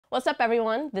What's up,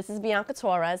 everyone? This is Bianca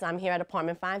Torres. I'm here at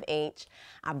apartment 5H.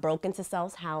 I broke into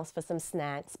Sel's house for some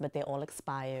snacks, but they all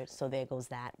expired, so there goes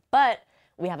that. But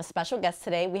we have a special guest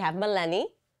today. We have Maleni.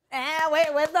 Wait,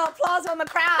 where's the applause from the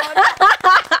crowd?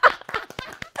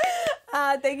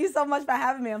 Thank you so much for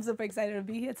having me. I'm super excited to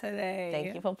be here today.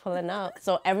 Thank you for pulling up.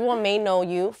 So everyone may know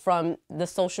you from the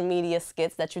social media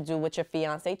skits that you do with your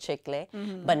fiance, Chuckle,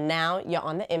 but now you're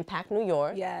on the Impact New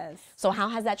York. Yes. So how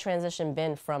has that transition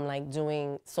been from like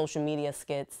doing social media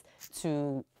skits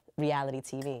to reality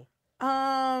TV?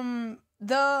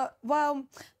 The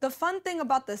fun thing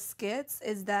about the skits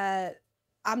is that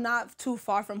I'm not too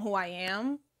far from who I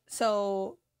am.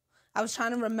 So I was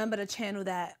trying to remember to channel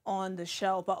that on the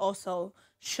show, but also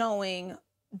showing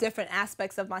different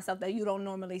aspects of myself that you don't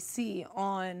normally see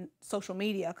on social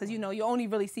media. Because, you know, you only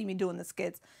really see me doing the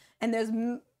skits. And there's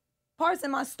parts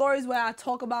in my stories where I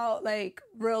talk about, like,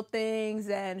 real things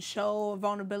and show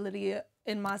vulnerability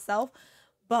in myself.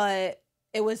 But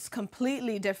it was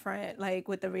completely different, like,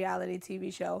 with the reality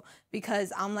TV show.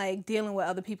 Because I'm, like, dealing with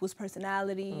other people's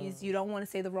personalities. You don't want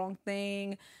to say the wrong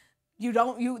thing.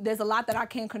 There's a lot that I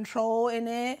can't control in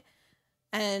it.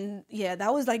 And yeah,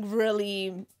 that was like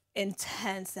really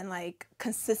intense and like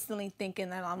consistently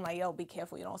thinking that I'm like, yo, be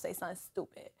careful, you don't say something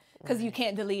stupid. Because you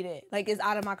can't delete it. Like, it's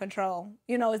out of my control.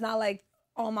 You know, it's not like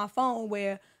on my phone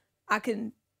where I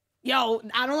can, yo,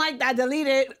 I don't like that, delete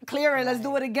it, clear it, let's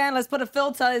do it again, let's put a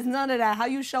filter. It's none of that. How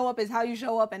you show up is how you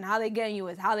show up, and how they getting you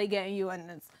is how they getting you.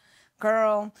 And it's,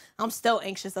 girl, I'm still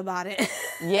anxious about it.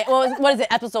 Yeah, well, what is it,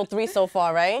 episode 3 so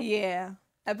far, right? Yeah.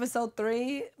 Episode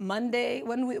 3, Monday.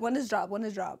 When does drop? When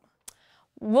does drop?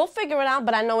 We'll figure it out,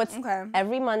 but I know it's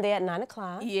every Monday at 9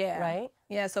 o'clock. Yeah. Right?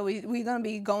 Yeah, so we're going to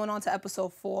be going on to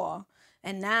episode 4.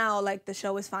 And now, like, the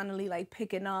show is finally, like,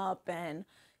 picking up, and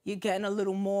you're getting a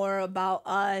little more about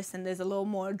us, and there's a little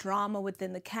more drama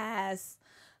within the cast.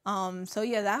 So,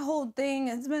 yeah, that whole thing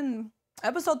has been...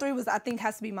 Episode 3 was, I think,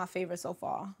 has to be my favorite so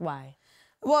far. Why?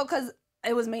 Well, because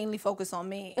it was mainly focused on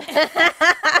me.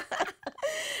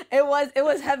 It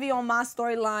was heavy on my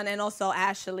storyline, and also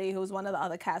Ashley, who was one of the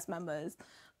other cast members.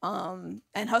 And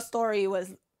her story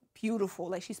was beautiful.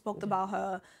 Like, she spoke about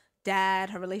her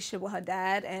dad, her relationship with her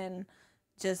dad, and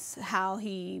just how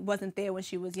he wasn't there when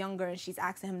she was younger, and she's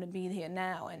asking him to be here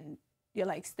now, and you're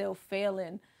like still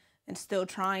failing and still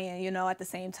trying, you know, at the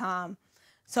same time.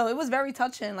 So it was very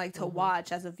touching, like, to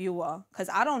watch as a viewer, because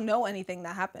I don't know anything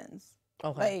that happens.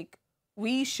 Okay. Like,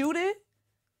 we shoot it,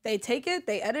 they take it,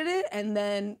 they edit it, and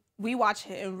then we watch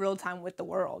it in real time with the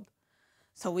world.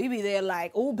 So we be there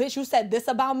like, oh, bitch, you said this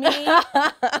about me? And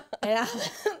I'm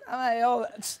like, oh,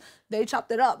 they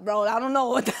chopped it up, bro. I don't know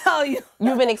what to tell you.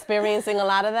 You've been experiencing a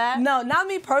lot of that? No, not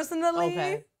me personally.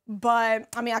 Okay. But,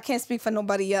 I mean, I can't speak for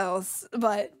nobody else.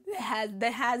 But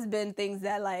there has been things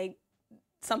that, like,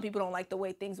 some people don't like the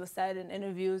way things were said in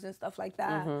interviews and stuff like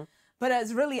that. But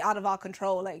it's really out of our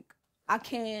control. Like, I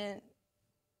can't...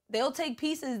 They'll take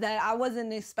pieces that I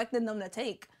wasn't expecting them to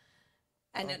take.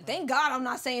 And thank God I'm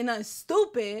not saying nothing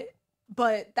stupid,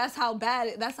 but that's how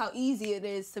easy it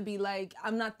is to be like,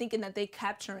 I'm not thinking that they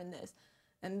capturing this.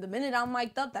 And the minute I'm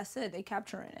mic'd up, that's it, they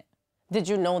capturing it. Did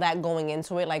you know that going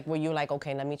into it? Like, were you like,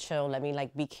 okay, let me chill, let me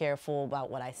like be careful about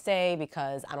what I say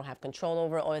because I don't have control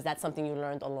over it? Or is that something you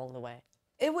learned along the way?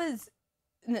 It was,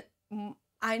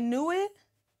 I knew it,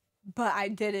 but I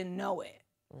didn't know it.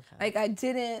 Okay. Like, I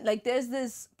didn't, like, there's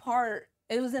this part,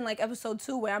 it was in, like, episode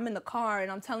 2 where I'm in the car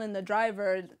and I'm telling the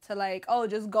driver to, like, oh,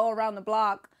 just go around the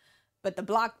block. But the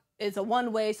block is a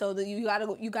one-way, so you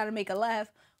gotta make a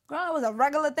left. Girl, it was a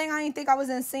regular thing. I didn't think I was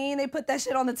insane. They put that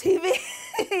shit on the TV.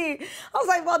 I was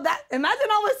like, well, imagine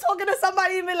I was talking to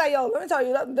somebody and be like, yo, let me tell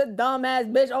you, the dumb-ass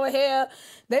bitch over here.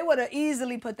 They would have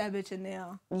easily put that bitch in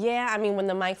there. Yeah, I mean, when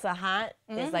the mics are hot,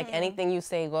 it's like anything you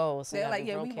say goes. So they're like,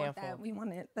 yeah, we want that. We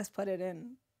want it. Let's put it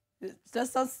in. It's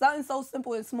just something so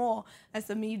simple and small as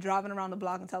to me driving around the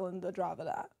block and telling the driver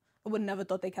that. I would never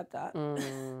thought they kept that.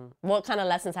 What kind of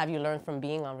lessons have you learned from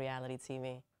being on reality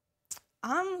TV?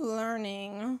 I'm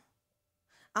learning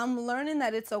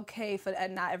that it's okay for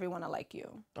not everyone to like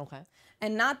you. Okay.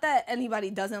 And not that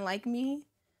anybody doesn't like me,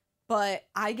 but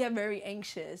I get very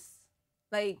anxious.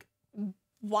 Like,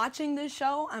 watching this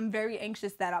show, I'm very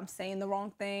anxious that I'm saying the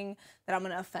wrong thing, that I'm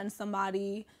going to offend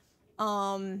somebody.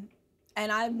 And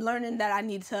I'm learning that I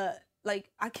need to, like,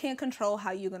 I can't control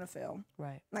how you're going to feel.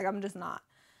 Right. Like, I'm just not.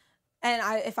 And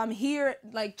if I'm here,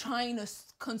 like, trying to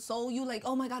console you, like,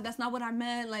 oh, my God, that's not what I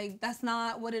meant. Like, that's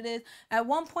not what it is. At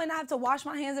one point, I have to wash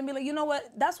my hands and be like, you know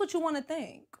what? That's what you want to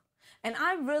think. And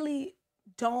I really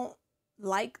don't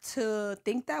like to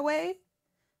think that way.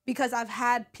 because I've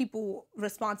had people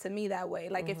respond to me that way.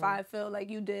 Like if I feel like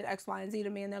you did X, Y, and Z to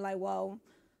me, and they're like, well,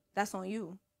 that's on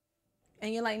you.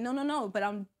 And you're like, no, but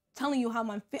I'm telling you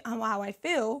how I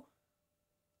feel.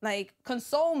 Like,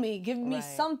 console me, give me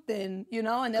something, you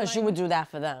know? And because you would do that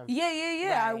for them.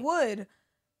 Yeah, I would.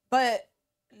 But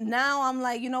now I'm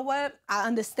like, you know what? I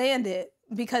understand it.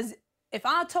 Because if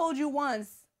I told you once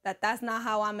that that's not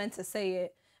how I meant to say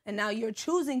it, and now you're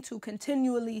choosing to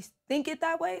continually think it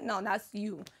that way, no, that's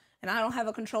you. And I don't have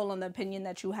a control on the opinion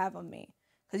that you have of me.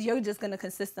 Because you're just going to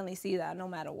consistently see that no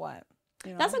matter what.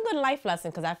 You know? That's a good life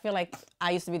lesson, because I feel like I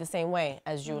used to be the same way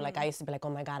as you. Like, I used to be like, oh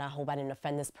my God, I hope I didn't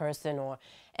offend this person.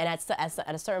 And at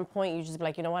a certain point, you just be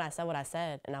like, you know what, I said what I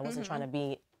said. And I wasn't trying to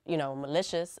be, you know,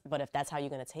 malicious. But if that's how you're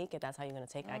going to take it, that's how you're going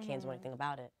to take it. I can't do anything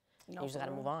about it. No, you just got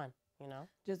to move on, you know?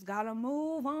 Just got to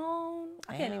move on.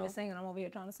 I can't even sing, and I'm over here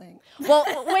trying to sing. Well,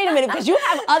 wait a minute, because you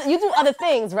do other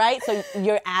things, right? So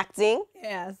you're acting.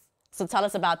 Yes. So tell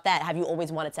us about that. Have you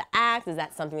always wanted to act? Is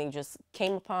that something that you just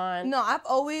came upon? No, I've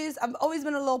always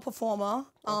been a little performer.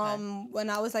 Okay. When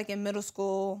I was like in middle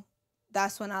school,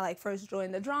 that's when I like first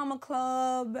joined the drama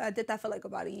club. I did that for like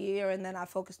about a year, and then I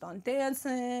focused on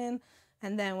dancing.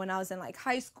 And then when I was in like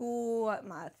high school,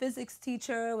 my physics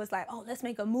teacher was like, oh, let's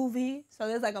make a movie. So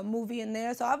there's like a movie in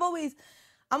there. So I'm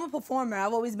a performer.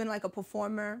 I've always been like a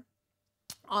performer.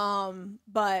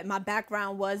 But my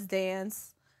background was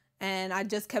dance. And I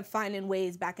just kept finding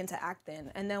ways back into acting.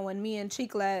 And then when me and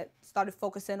Chuckle started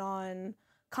focusing on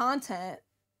content,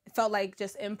 it felt like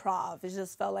just improv. It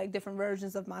just felt like different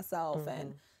versions of myself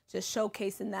and just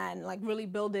showcasing that and like really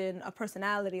building a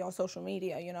personality on social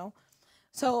media, you know?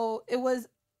 So it was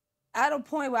at a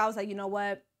point where I was like, you know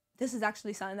what? This is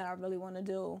actually something that I really want to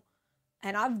do.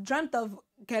 And I've dreamt of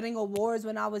getting awards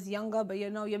when I was younger, but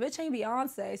you know, your bitch ain't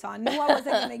Beyonce, so I knew I wasn't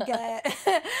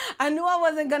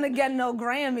gonna get, no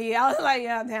Grammy. I was like,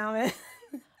 yeah, damn it.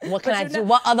 What can I do?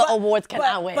 What other awards can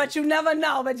I win? But you never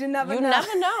know. You never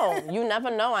know. You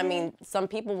never know. I mean, some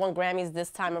people won Grammys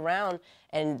this time around,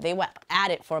 and they were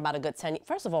at it for about a good 10 years.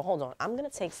 First of all, hold on. I'm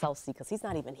gonna take Selfie because he's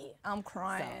not even here. I'm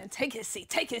crying. So. Take his seat.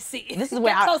 Take his seat. This is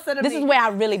where is where I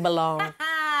really belong.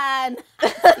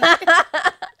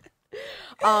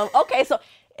 Okay, so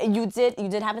you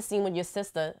did have a scene with your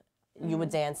sister. You were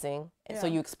dancing, so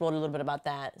you explored a little bit about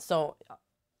that. So,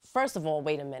 first of all,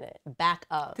 wait a minute, back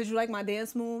up. Did you like my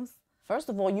dance moves? First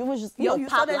of all, you was just you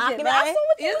pop saw that locking. Shit, right? I saw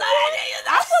what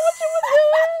you were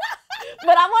doing.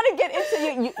 But I want to get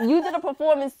into you did a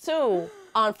performance too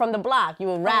from the block. You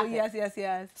were rapping. Oh,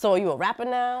 yes. So are you a rapper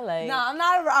now? Like no,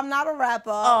 I'm not a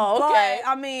rapper. Oh, okay. But,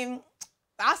 I mean,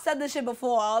 I said this shit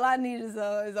before. All I need is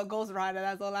a ghostwriter.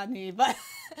 That's all I need. But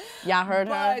y'all heard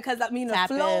her? Because I mean, the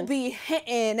flow be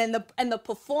hitting and the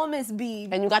performance be.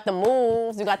 And you got the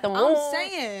moves. I'm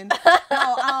saying.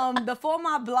 No, the For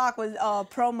My Block was a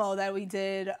promo that we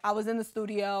did. I was in the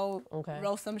studio,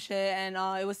 wrote some shit, and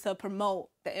it was to promote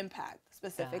the impact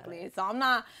specifically. So I'm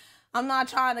not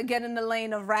trying to get in the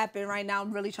lane of rapping right now.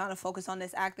 I'm really trying to focus on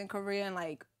this acting career and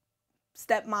like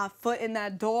step my foot in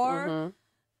that door.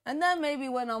 And then maybe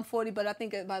when I'm 40, but I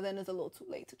think by then it's a little too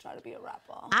late to try to be a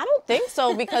rapper. I don't think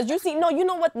so, because you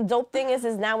know what the dope thing is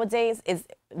nowadays is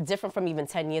different from even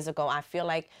 10 years ago. I feel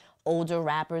like older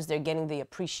rappers, they're getting the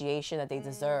appreciation that they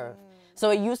deserve. So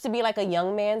it used to be like a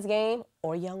young man's game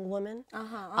or young woman.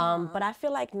 But I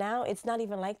feel like now it's not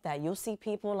even like that. You'll see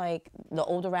people like the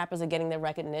older rappers are getting their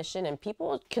recognition, and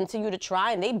people continue to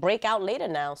try and they break out later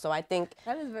now. So I think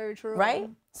that is very true. Right?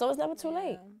 So it's never too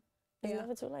late. It's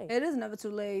never too late. It is never too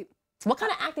late. What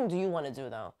kind of acting do you want to do,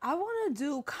 though? I want to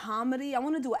do comedy. I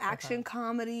want to do action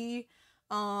comedy.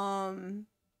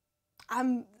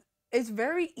 It's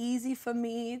very easy for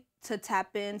me to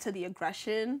tap into the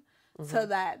aggression to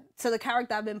the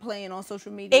character I've been playing on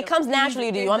social media. It comes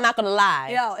naturally to you. I'm not gonna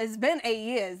lie. Yo, it's been 8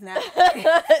 years now.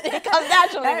 It comes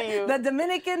naturally to you. The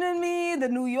Dominican in me, the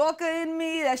New Yorker in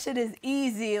me, that shit is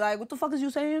easy. Like, what the fuck is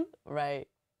you saying? Right.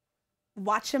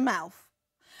 Watch your mouth.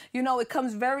 You know, it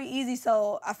comes very easy,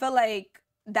 so I feel like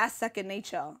that's second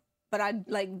nature. But I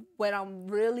like what I'm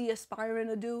really aspiring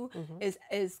to do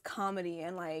is comedy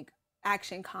and like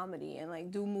action comedy and like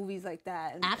do movies like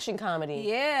that. And action comedy.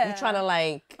 Yeah. You trying to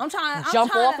like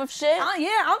jump off of shit?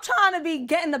 I'm trying to be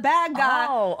getting the bad guy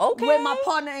with my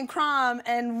partner in crime,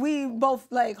 and we both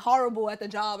like horrible at the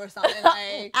job or something.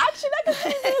 Like actually, I could see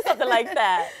you doing something like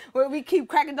that. Where we keep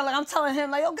cracking the like I'm telling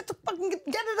him like, yo, get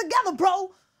it together,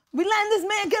 bro. We letting this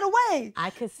man get away. I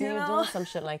could see you doing some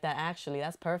shit like that, actually.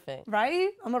 That's perfect.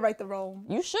 Right? I'm going to write the role.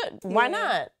 You should. Why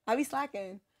not? I be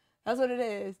slacking. That's what it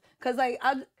is. Because, like,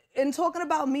 in talking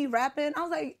about me rapping, I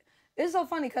was like, It's so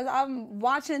funny because I'm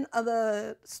watching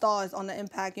other stars on the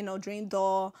Impact, you know, Dream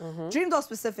Doll. Dream Doll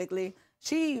specifically.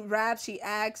 She raps, she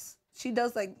acts, she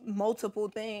does like multiple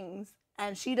things.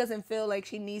 And she doesn't feel like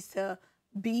she needs to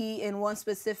be in one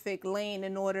specific lane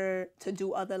in order to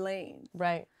do other lanes.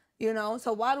 Right. You know?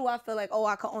 So why do I feel like, oh,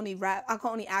 I can only rap, I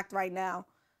can only act right now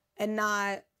and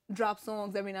not drop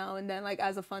songs every now and then, like,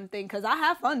 as a fun thing? Because I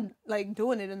have fun, like,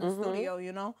 doing it in the studio,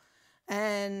 you know?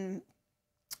 And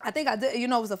I think I did, you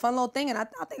know, it was a fun little thing, and I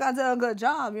think I did a good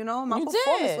job, you know? My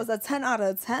performance was a 10 out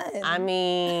of 10. I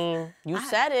mean, you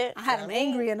said it. I had them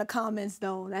angry in the comments,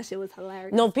 though. That shit was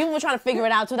hilarious. No, people were trying to figure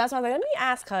it out, too. That's why I was like, let me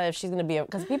ask her if she's going to be,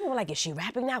 because people were like, is she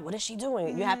rapping now? What is she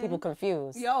doing? You had people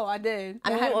confused. Yo, I did.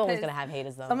 I mean, you're always going to have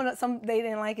haters, though. They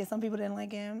didn't like it. Some people didn't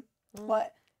like it.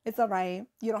 But it's all right.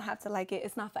 You don't have to like it.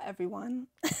 It's not for everyone.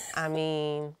 I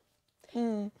mean,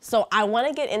 so I want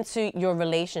to get into your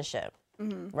relationship.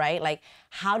 Right? Like,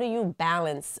 how do you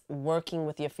balance working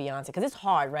with your fiance? Because it's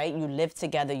hard, right? You live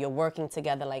together, you're working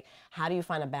together. Like, how do you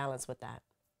find a balance with that?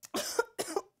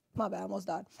 My bad, I almost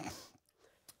died.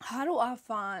 How do I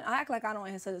act like I don't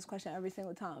answer this question every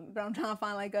single time, but I'm trying to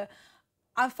find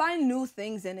I find new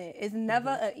things in it. It's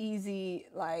never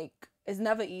it's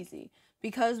never easy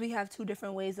because we have two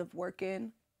different ways of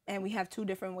working and we have two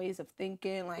different ways of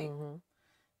thinking. Like,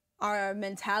 our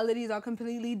mentalities are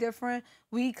completely different.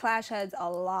 We clash heads a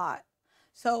lot.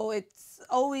 So it's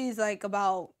always like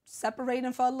about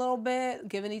separating for a little bit,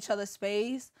 giving each other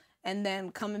space, and then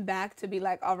coming back to be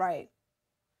like, all right,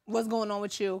 what's going on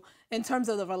with you in terms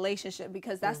of the relationship?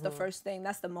 Because that's the first thing.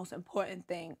 That's the most important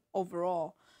thing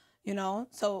overall, you know?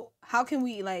 So how can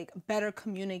we like better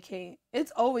communicate?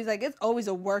 It's always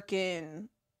a working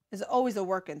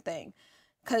thing.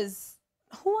 Because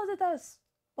who was it that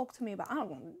spoke to me about? I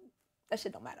don't know. That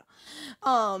shit don't matter.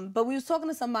 But we was talking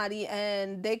to somebody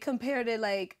and they compared it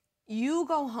like, you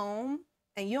go home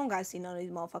and you don't gotta see none of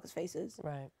these motherfuckers' faces.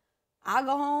 Right. I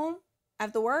go home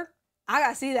after work, I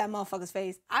gotta see that motherfucker's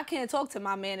face. I can't talk to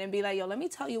my man and be like, yo, let me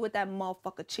tell you what that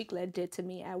motherfucker Chuckle did to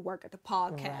me at work at the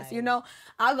podcast. Right. You know,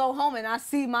 I go home and I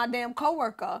see my damn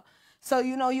coworker. So,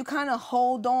 you know, you kind of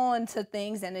hold on to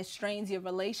things and it strains your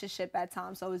relationship at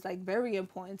times. So it's like very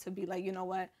important to be like, you know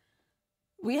what?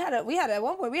 We had at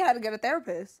one point, we had to get a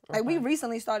therapist. Like, we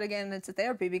recently started getting into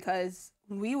therapy because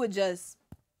we would just,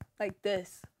 like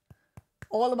this,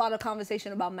 all about a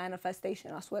conversation about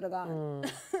manifestation, I swear to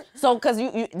God. So, because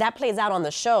you that plays out on the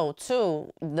show,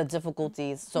 too, the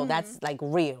difficulties. So that's, like,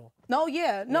 real. No,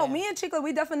 yeah. No, me and Chuckle,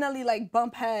 we definitely, like,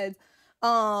 bump heads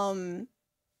in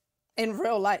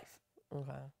real life.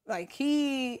 Okay. Like,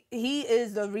 he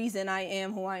is the reason I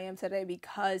am who I am today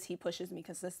because he pushes me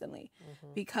consistently.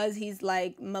 Because he's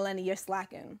like, Maleni, you're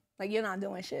slacking. Like, you're not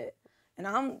doing shit.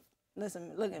 And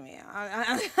listen, look at me.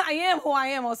 I am who I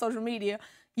am on social media.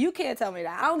 You can't tell me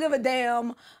that. I don't give a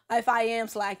damn if I am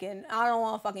slacking. I don't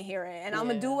want to fucking hear it. And I'm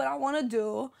going to do what I want to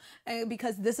do. And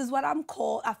because this is what I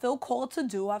feel called to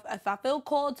do. If I feel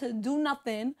called to do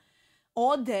nothing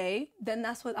all day, then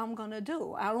that's what I'm gonna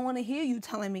do. I don't want to hear you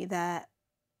telling me that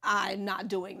I'm not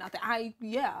doing nothing. I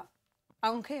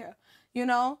don't care, you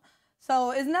know.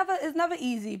 So it's never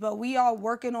easy, but we are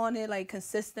working on it like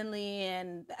consistently,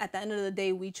 and at the end of the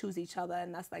day, we choose each other,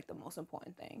 and that's like the most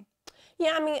important thing.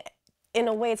 Yeah, I mean, in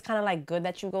a way, it's kind of like good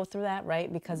that you go through that,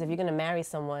 right? Because if you're gonna marry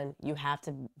someone, you have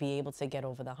to be able to get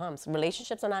over the humps.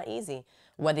 Relationships are not easy.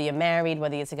 Whether you're married,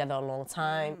 whether you're together a long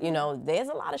time, you know, there's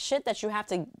a lot of shit that you have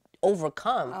to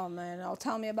overcome. Oh man, don't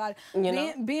tell me about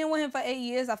it. Being with him for 8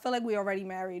 years, I feel like we already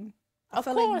married. I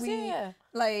feel like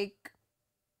like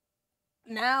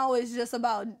now it's just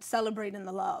about celebrating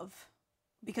the love,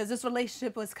 because this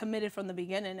relationship was committed from the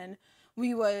beginning, and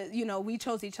we were, you know, we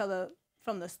chose each other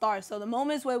from the start. So the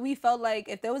moments where we felt like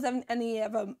if there was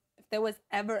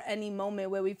ever any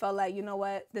moment where we felt like, you know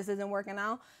what, this isn't working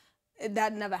out,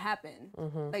 that never happened.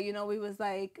 Like, you know, we was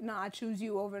like, no, I choose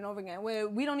you over and over again.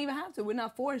 We don't even have to. We're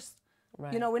not forced.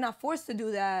 Right. You know, we're not forced to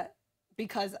do that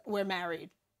because we're married.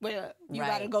 Where you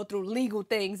got to go through legal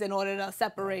things in order to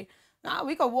separate. Nah,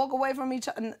 we could walk away from each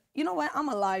other. You know what? I'm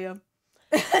a liar.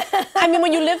 I mean,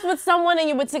 when you live with someone and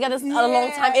you were together a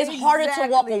long time, it's harder to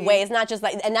walk away. It's not just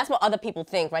like, and that's what other people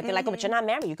think, right? They're like, oh, but you're not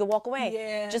married. You could walk away.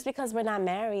 Yeah. Just because we're not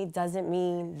married doesn't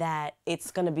mean that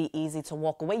it's going to be easy to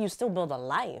walk away. You still build a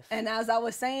life. And as I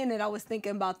was saying it, I was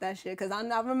thinking about that shit. Because I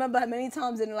remember many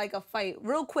times in like a fight,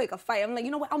 real quick, I'm like,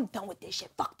 you know what? I'm done with this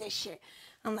shit. Fuck this shit.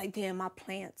 I'm like, damn, my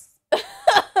plants.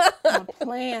 My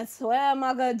plants. What am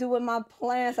I going to do with my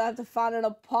plants? I have to find an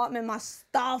apartment, my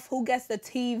stuff. Who gets the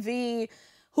TV?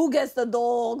 who gets the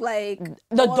dog, like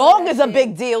The all of dog that is a shit.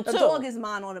 big deal too. The dog is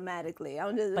mine automatically.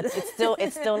 I'm just, But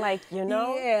it's still like, you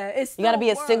know, yeah, it's you gotta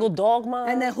be a still single work. dog mom.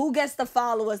 And then who gets the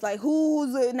followers? Like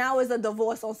now is a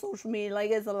divorce on social media.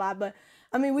 Like it's a lot, but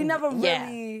I mean, we never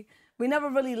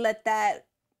really let that.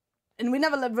 And we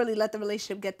never really let the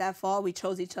relationship get that far. We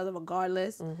chose each other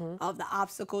regardless of the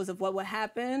obstacles of what would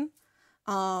happen.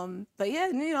 But yeah,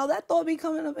 you know, that thought be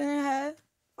coming up in her head.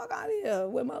 Fuck out of here.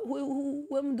 Where am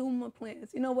I doing my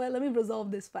plans? You know what? Let me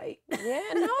resolve this fight.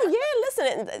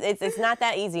 Listen, it's not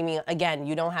that easy. I mean, again,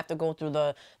 you don't have to go through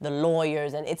the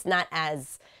lawyers, and it's not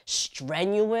as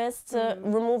strenuous to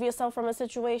remove yourself from a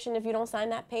situation if you don't sign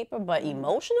that paper. But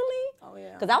emotionally, Oh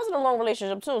yeah. because I was in a long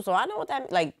relationship too, so I know what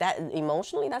that like. That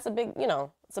emotionally, that's a big, you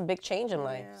know, it's a big change in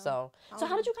life. So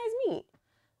how did you guys meet?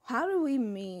 How do we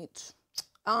meet?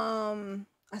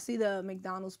 I see the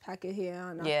McDonald's packet here,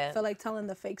 and I feel like telling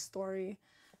the fake story.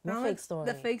 What fake story?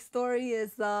 The fake story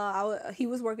is he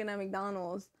was working at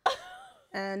McDonald's.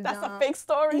 And that's a fake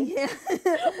story? Yeah.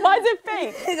 Why is it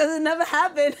fake? Because it never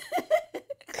happened.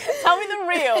 Tell me the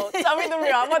real. Tell me the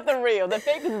real. I want the real. The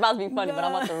fake is about to be funny, but I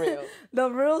want the real.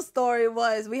 The real story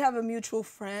was we have a mutual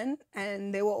friend,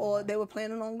 and they were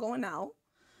planning on going out.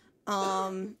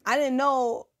 I didn't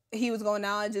know he was going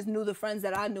out. I just knew the friends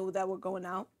that I knew that were going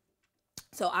out.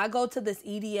 So I go to this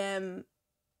EDM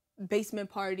basement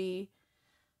party,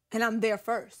 and I'm there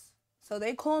first. So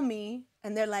they call me,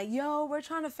 and they're like, yo, we're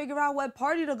trying to figure out what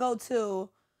party to go to.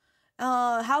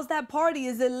 How's that party?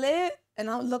 Is it lit? And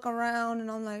I look around,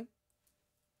 and I'm like,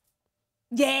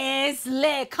 yeah, it's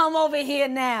lit. Come over here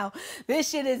now. This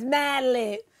shit is mad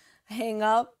lit. I hang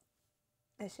up.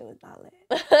 That shit was not lit.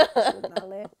 That shit was not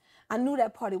lit. I knew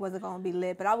that party wasn't going to be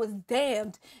lit, but I was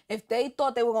damned if they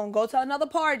thought they were going to go to another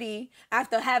party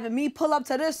after having me pull up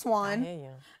to this one. I hear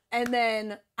you. And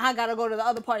then I got to go to the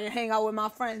other party and hang out with my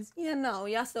friends. Yeah, no,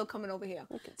 y'all still coming over here.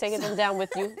 Taking them down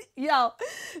with you. Yo,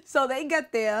 so they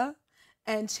get there,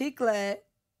 and Chuckle,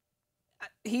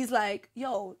 he's like,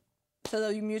 yo, to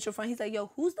the mutual friend, he's like,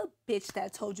 yo, who's the bitch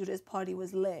that told you this party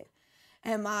was lit?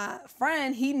 And my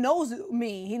friend, he knows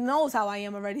me. He knows how I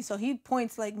am already. So he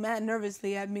points like mad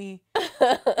nervously at me.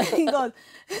 He goes,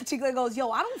 Chuckle goes, yo,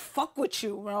 I don't fuck with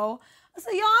you, bro. I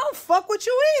said, yo, I don't fuck with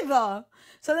you either.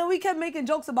 So then we kept making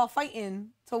jokes about fighting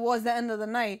towards the end of the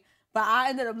night. But I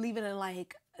ended up leaving in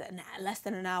like less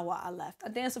than an hour. I left. I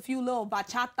danced a few little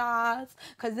bachatas.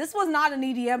 Because this was not an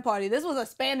EDM party. This was a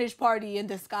Spanish party in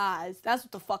disguise. That's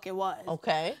what the fuck it was.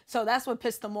 Okay. So that's what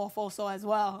pissed them off also as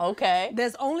well. Okay.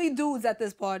 There's only dudes at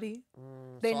this party.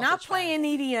 They're not playing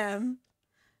EDM.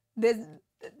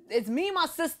 It's me, my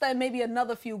sister, and maybe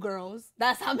another few girls.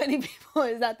 That's how many people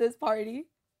is at this party.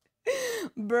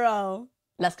 Bro.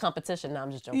 Less competition. No,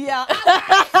 I'm just joking. Yeah.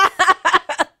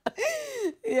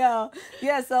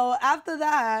 Yeah, so after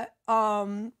that,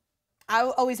 I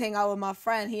always hang out with my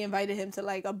friend. He invited him to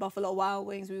like a Buffalo Wild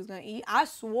Wings we was gonna eat. I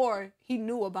swore he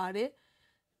knew about it.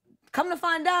 Come to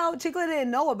find out, Chuckle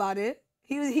didn't know about it.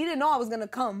 He didn't know I was gonna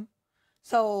come.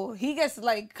 So he gets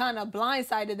like kind of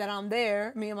blindsided that I'm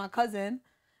there, me and my cousin.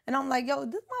 And I'm like, yo,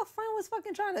 this my friend was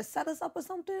fucking trying to set us up or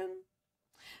something?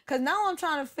 Cause now I'm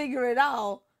trying to figure it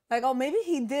out. Like, oh, maybe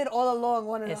he did all along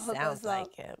wanted to hook us up. It sounds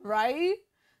like it. Right?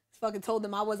 Fucking told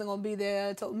him I wasn't gonna be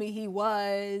there. Told me he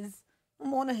was.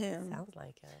 I'm on to him. Sounds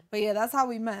like it. But yeah, that's how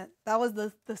we met. That was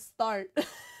the start.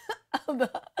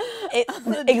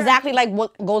 Exactly like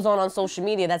what goes on social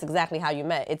media. That's exactly how you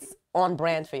met. It's on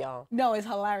brand for y'all. No, it's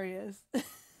hilarious.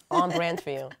 On brand for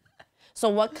you. So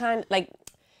what kind, like,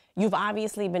 you've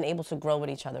obviously been able to grow with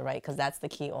each other, right? Because that's the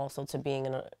key also to being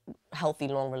in a healthy,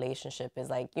 long relationship is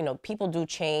like, you know, people do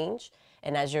change.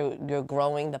 And as you're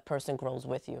growing, the person grows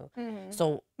with you.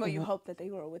 So, well, you hope that they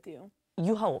grow with you.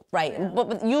 You hope, right? Yeah.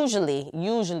 But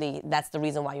usually that's the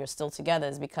reason why you're still together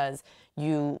is because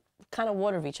you kind of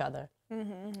water each other.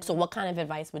 So what kind of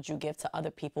advice would you give to other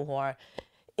people who are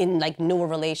in like newer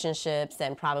relationships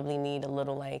and probably need a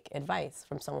little like advice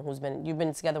from someone you've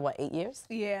been together, what, 8 years?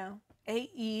 Yeah,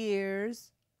 8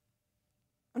 years.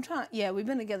 We've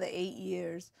been together 8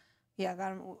 years. Yeah,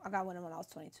 I got one when I was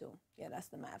 22. Yeah, that's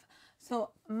the math.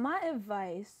 So my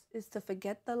advice is to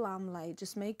forget the limelight.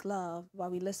 Just make love while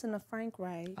we listen to Frank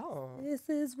Wright. Oh. This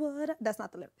is what that's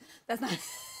not the lyric. That's not.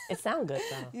 It sounds good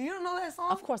though. You don't know that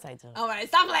song? Of course I do. All right,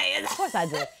 stop playing. Of course I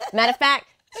do. Matter of fact,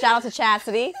 shout out to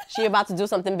Chastity. She about to do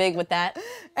something big with that.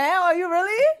 Hey, are you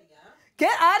really? Yeah.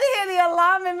 Get out of here, the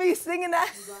alarm and me singing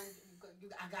that.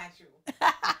 I got you.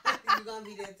 You're gonna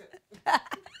be there too.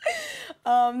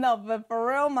 No, but for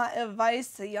real, my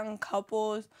advice to young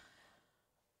couples,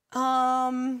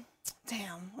 I'm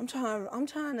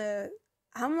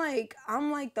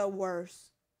like the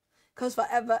worst. Because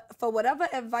for whatever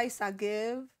advice I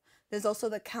give, there's also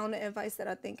the counter advice that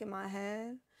I think in my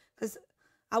head. Because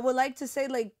I would like to say,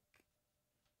 like,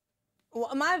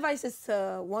 well, my advice is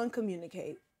to, one,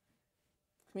 communicate.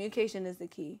 Communication is the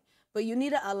key. But you need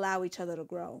to allow each other to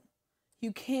grow.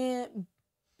 You can't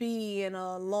be in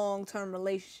a long-term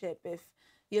relationship if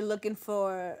you're looking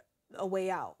for a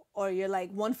way out, or you're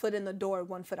like 1 foot in the door,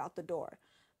 1 foot out the door.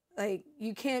 Like,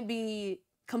 you can't be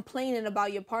complaining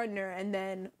about your partner and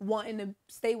then wanting to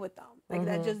stay with them. Like,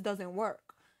 that just doesn't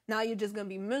work. Now you're just going to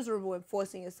be miserable and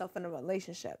forcing yourself in a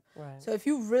relationship. Right. So if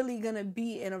you're really going to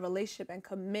be in a relationship and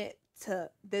commit to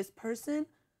this person,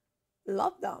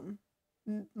 love them.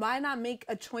 Why not make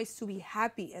a choice to be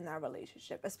happy in that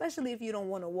relationship, especially if you don't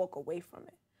want to walk away from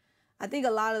it? I think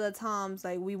a lot of the times,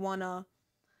 like, we want to,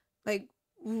 like,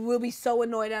 we'll be so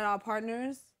annoyed at our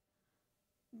partners,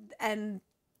 and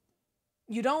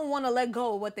you don't want to let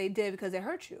go of what they did because it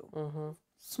hurt you.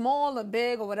 Small or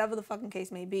big or whatever the fucking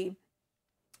case may be.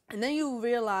 And then you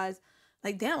realize,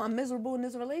 like, damn, I'm miserable in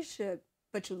this relationship,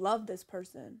 but you love this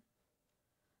person.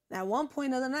 And at one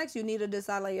point or the next, you need to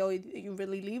decide, like, yo, you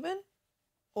really leaving?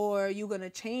 Or you going to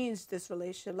change this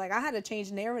relationship? Like, I had to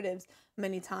change narratives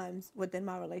many times within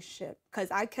my relationship because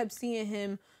I kept seeing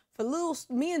him for little,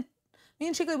 me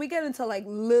and Chuckle, we get into, like,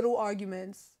 little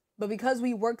arguments. But because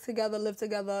we work together, live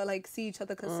together, like, see each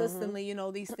other consistently, you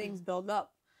know, these things build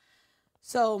up.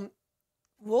 So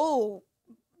we'll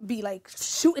be, like,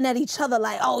 shooting at each other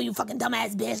like, oh, you fucking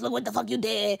dumbass bitch, look what the fuck you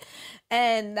did.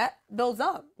 And that builds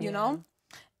up, you know?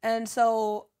 And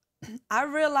so I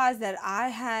realized that I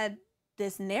had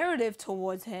this narrative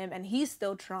towards him, and he's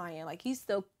still trying. Like, he's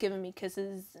still giving me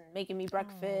kisses and making me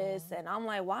breakfast. And I'm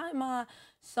like, why am I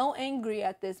so angry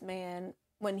at this man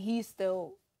when he's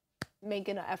still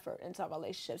making an effort into a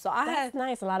relationship? So That's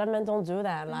nice. A lot of men don't do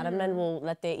that. A lot of men will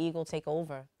let their ego take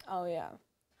over. Oh, yeah.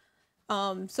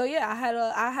 So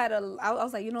yeah, I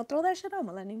was like, you know, throw that shit out,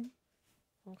 Maleni.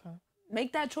 Okay.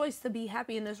 Make that choice to be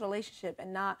happy in this relationship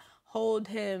and not hold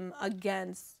him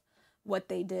against what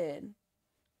they did.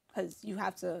 Because you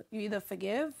either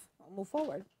forgive or move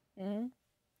forward.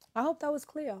 I hope that was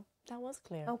clear. That was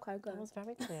clear. Okay, good. That was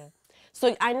very clear.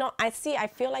 So I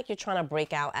feel like you're trying to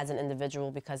break out as an individual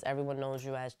because everyone knows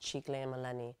you as Chuckle and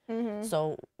Maleni.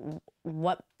 So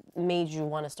what made you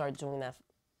want to start doing that?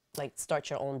 Like, start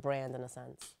your own brand in a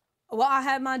sense? Well, I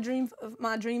had my dreams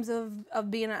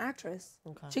of being an actress.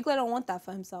 Okay. Chuckle don't want that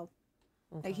for himself.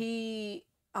 Okay. Like,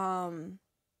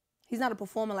 he's not a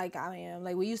performer like I am.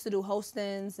 Like, we used to do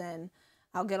hostings, and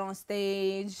I'll get on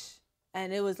stage,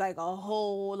 and it was like a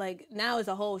whole, like, now it's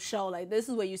a whole show. Like, this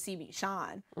is where you see me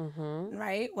shine,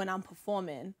 right? When I'm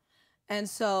performing. And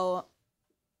so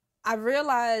I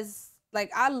realized,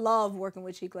 like, I love working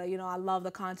with Chuckle. You know, I love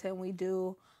the content we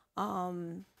do.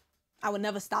 I would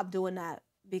never stop doing that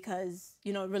because,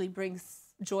 you know, it really brings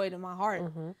joy to my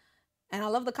heart. And I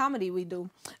love the comedy we do.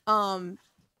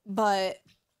 But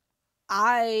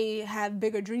I have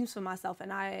bigger dreams for myself.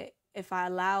 And if I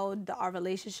allowed our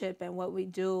relationship and what we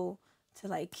do to,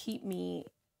 like, keep me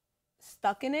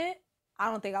stuck in it,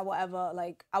 I don't think I will ever,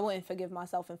 like, I wouldn't forgive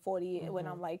myself in 40 when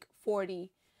I'm, like,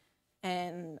 40.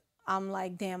 And I'm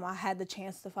like, damn, I had the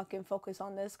chance to fucking focus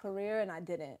on this career and I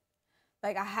didn't.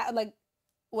 Like,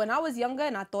 when I was younger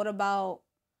and I thought about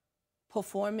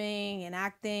performing and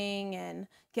acting and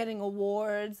getting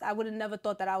awards, I would have never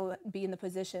thought that I would be in the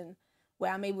position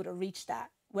where I'm able to reach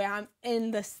that, where I'm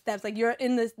in the steps. Like, you're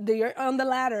on the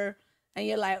ladder and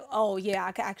you're like, oh yeah,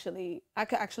 I could actually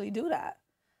do that.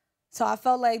 So I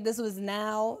felt like this was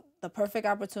now the perfect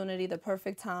opportunity, the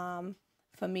perfect time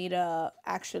for me to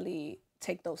actually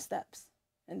take those steps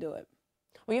and do it.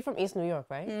 Well, you're from East New York,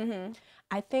 right?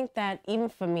 I think that even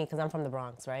for me, because I'm from the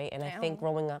Bronx, right? And I think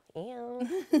growing up,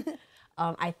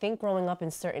 I think growing up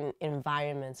in certain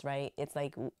environments, right? It's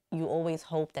like you always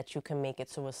hope that you can make it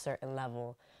to a certain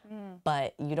level,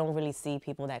 but you don't really see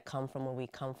people that come from where we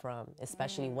come from,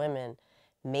 especially women,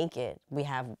 make it. We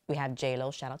have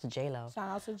J-Lo, shout out to J-Lo. Shout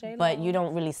out to J-Lo. But you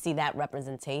don't really see that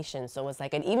representation. So it's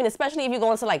like, and even especially if you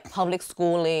go into like public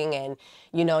schooling and,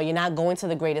 you know, you're not going to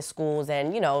the greatest schools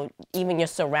and, you know, even your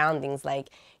surroundings, like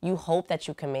you hope that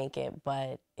you can make it,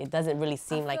 but it doesn't really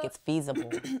seem like it's feasible.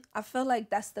 I feel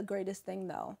like that's the greatest thing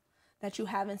though, that you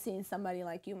haven't seen somebody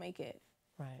like you make it.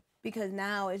 Right. Because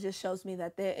now it just shows me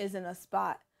that there isn't a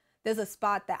spot. There's a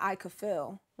spot that I could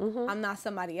fill. I'm not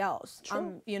somebody else.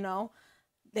 True. You know,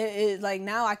 there is like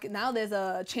now there's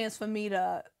a chance for me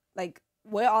to like,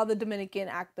 where are the Dominican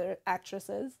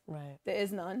actresses? Right. There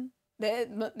is none.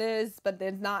 But there's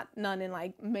not none in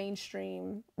like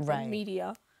mainstream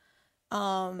media.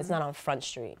 It's not on Front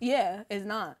Street. Yeah, it's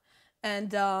not.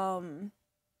 And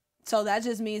So that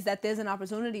just means that there's an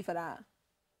opportunity for that.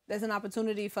 There's an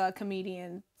opportunity for a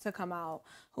comedian to come out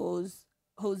who's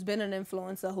been an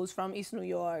influencer, who's from East New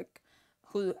York,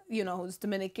 who's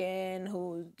Dominican,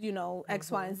 who's,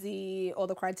 X, Y, and Z, all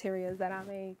the criteria that I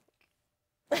make.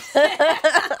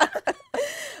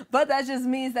 But that just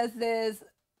means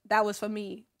that was for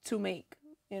me to make,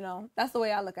 That's the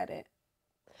way I look at it.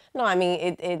 No, I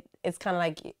mean, it's kind of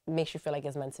like, it makes you feel like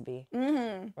it's meant to be,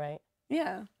 right?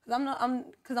 Yeah,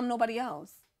 because I'm nobody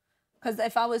else. Because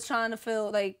if I was trying to feel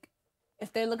like,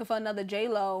 if they're looking for another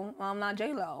J-Lo, well, I'm not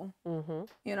J-Lo.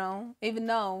 Even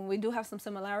though we do have some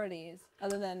similarities,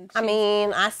 other than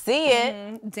I see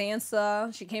it. Dancer.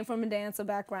 She came from a dancer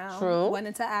background. True. Went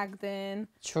into acting.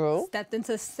 True. Stepped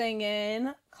into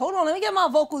singing. Hold on, let me get my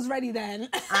vocals ready then.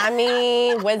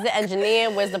 Where's the engineer?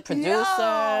 Where's the producer?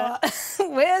 Yo,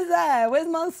 where's that? Where's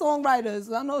my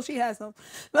songwriters? I know she has some.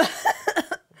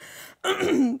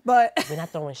 But we're not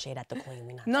throwing shade at the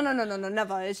queen. No,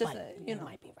 never. It's just you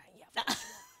might be right. Yeah.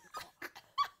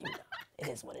 It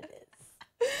is what it is.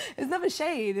 It's never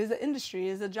shade. It's an industry.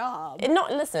 It's a job. No,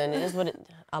 listen. It is what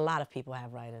a lot of people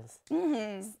have writers.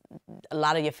 A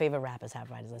lot of your favorite rappers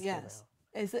have writers. Let's be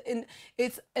real.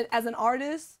 It's as an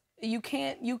artist, you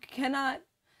cannot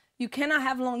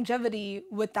have longevity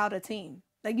without a team.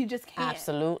 Like, you just can't.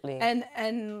 Absolutely.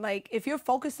 And like, if you're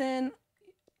focusing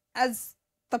as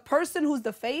the person who's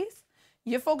the face,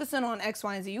 you're focusing on X,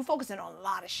 Y, and Z. You're focusing on a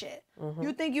lot of shit.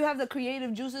 You think you have the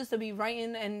creative juices to be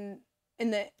writing and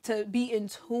to be in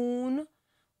tune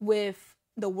with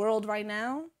the world right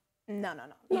now? No.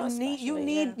 You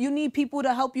need people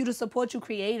to help you, to support you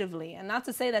creatively. And not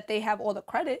to say that they have all the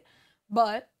credit,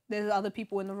 but there's other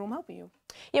people in the room helping you.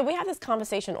 Yeah, we have this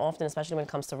conversation often, especially when it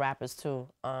comes to rappers too.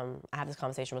 I have this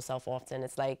conversation with myself often.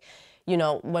 It's like,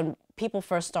 when people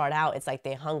first start out, it's like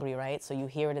they're hungry, right? So you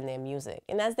hear it in their music.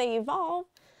 And as they evolve,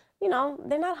 they're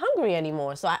not hungry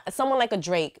anymore. So someone like a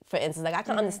Drake, for instance, like, I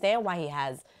can understand why he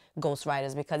has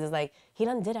ghostwriters, because it's like, he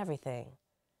done did everything.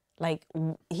 Like,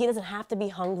 he doesn't have to be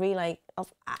hungry. Like,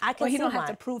 I can see why. He don't have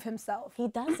to prove himself. He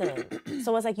doesn't.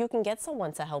 So it's like, you can get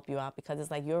someone to help you out, because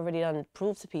it's like, you already done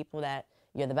proved to people that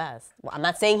you're the best. Well, I'm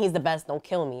not saying he's the best. Don't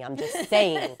kill me. I'm just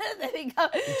saying. There you go.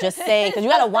 Just saying, because you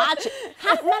got to watch it.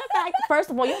 Matter of fact, first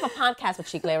of all, you have a podcast with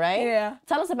Chicle, right? Yeah.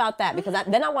 Tell us about that, because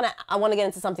then I want to get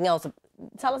into something else.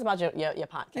 Tell us about your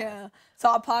podcast. Yeah. So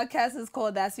our podcast is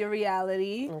called That's Your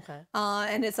Reality. Okay.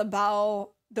 And it's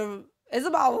about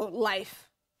life.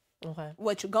 Okay.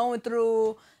 What you're going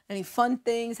through, any fun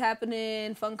things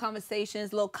happening, fun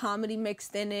conversations, little comedy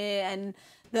mixed in it. And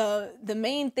the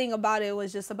main thing about it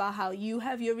was just about how you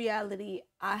have your reality,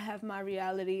 I have my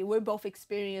reality. We're both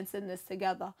experiencing this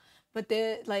together. But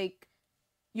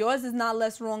yours is not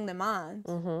less wrong than mine.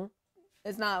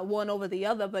 It's not one over the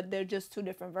other, but they're just two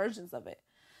different versions of it.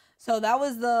 So that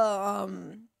was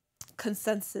the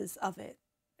consensus of it.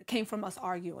 It came from us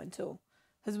arguing too,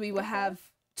 because we would have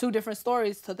two different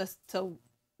stories to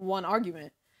one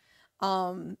argument.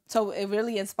 So it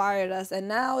really inspired us, and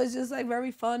now it's just like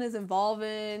very fun. It's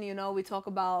involving. We talk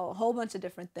about a whole bunch of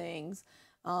different things,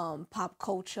 pop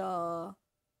culture,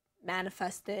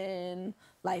 manifesting,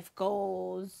 life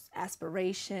goals,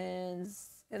 aspirations,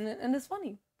 and it's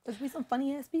funny. Let's be some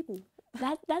funny ass people.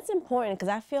 That's important, because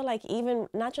I feel like, even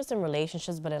not just in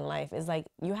relationships but in life, it's like,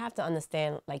 you have to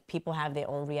understand, like, people have their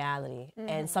own reality.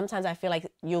 And sometimes I feel like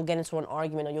you'll get into an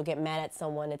argument or you'll get mad at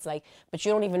someone. It's like, but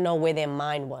you don't even know where their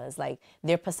mind was. Like,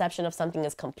 their perception of something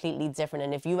is completely different.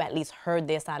 And if you at least heard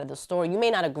their side of the story, you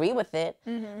may not agree with it,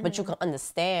 but you can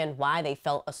understand why they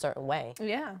felt a certain way.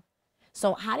 Yeah.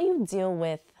 So how do you deal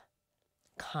with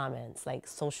comments, like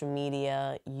social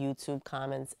media, YouTube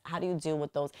comments? How do you deal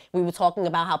with those? We were talking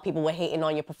about how people were hating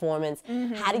on your performance.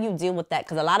 How do you deal with that?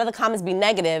 Because a lot of the comments be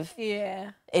negative.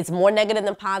 Yeah. It's more negative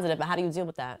than positive, but how do you deal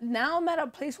with that? Now I'm at a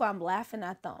place where I'm laughing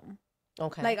at them.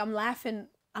 Okay. Like, I'm laughing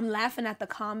at the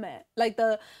comment. Like,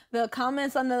 the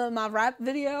comments under my rap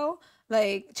video,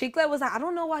 like, Chicle was like, I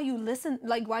don't know why you listen,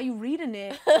 like, why you reading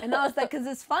it. And I was like, because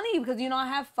it's funny, because, I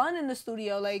have fun in the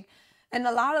studio. Like, and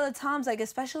a lot of the times, like,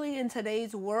 especially in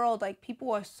today's world, like,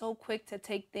 people are so quick to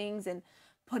take things and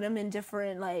put them in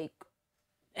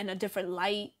in a different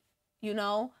light,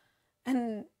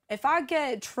 And if I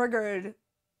get triggered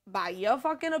by your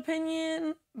fucking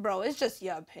opinion, bro, it's just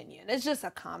your opinion. It's just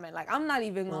a comment. Like, I'm not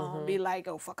even gonna be like,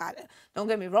 oh, fuck out of it. Don't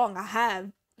get me wrong, I have.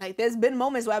 Like, there's been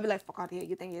moments where I'd be like, fuck out of here,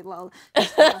 you think you're low.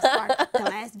 The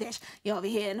last bitch, you over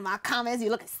here in my comments, you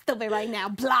looking stupid right now,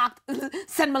 blocked,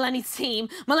 send Maleni's team,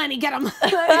 Maleni, get him.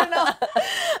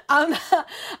 I'm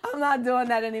not doing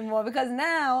that anymore, because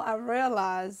now I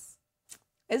realize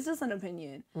it's just an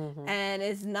opinion, and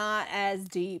it's not as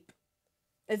deep.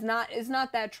 It's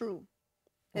not that true.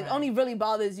 It only really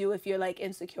bothers you if you're like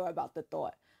insecure about the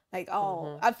thought. Like,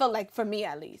 oh, I felt like for me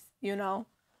at least, you know.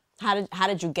 How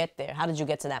did you get there? How did you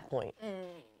get to that point?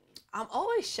 I'm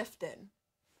always shifting.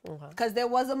 Because there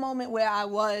was a moment where I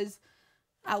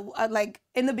like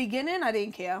in the beginning I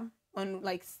didn't care. When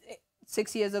like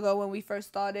 6 years ago when we first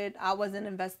started, I wasn't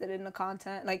invested in the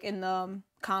content, like in the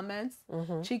comments.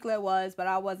 Chiclet was, but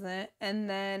I wasn't. And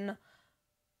then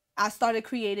I started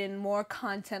creating more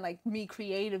content, like me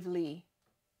creatively.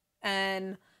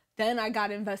 And then I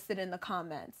got invested in the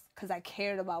comments because I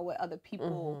cared about what other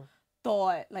people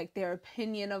thought, like their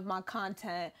opinion of my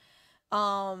content.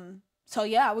 So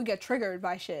yeah, I would get triggered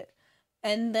by shit.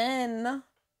 And then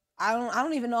I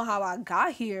don't even know how I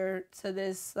got here to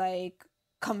this like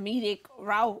comedic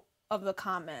route of the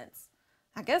comments.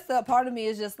 I guess that part of me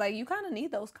is just like, you kind of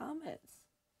need those comments.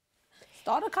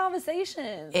 Start a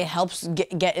conversation. It helps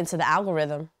get into the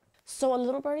algorithm. So a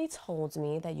little birdie told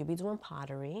me that you be doing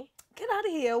pottery. Get out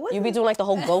of here. What You be doing like the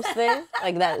whole ghost thing?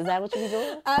 Like that? Is that what you be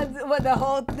doing? What the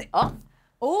whole thing? Oh.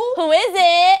 Ooh. Who is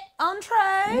it?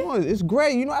 Trey. Oh, it's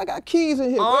great. You know, I got keys in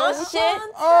here. Oh, girl. shit.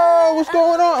 Oh, what's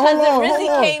going on? Because Hold on, it really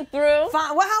hold on. came through.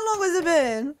 Fine. Well, how long has it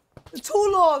been? Too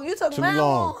long. You took Too mad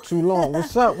long. Too long.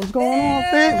 What's up? What's going on,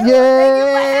 Yeah. Finn? Thank you for having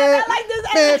Yeah. it like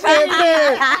this Man, every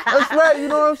man. That's right. You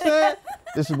know what I'm saying?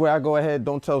 This is where I go ahead,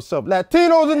 don't tell self.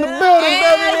 Latinos in the building,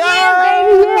 baby.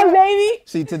 Yeah, baby.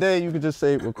 See, today you could just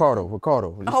say Ricardo. Just call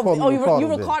me You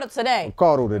today. Ricardo today.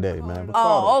 Ricardo today, man. Ricardo.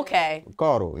 Oh, okay.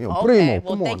 Ricardo. You know, Okay, primo.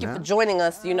 well, Come thank on, you man. for joining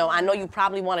us. You know, I know you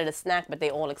probably wanted a snack, but they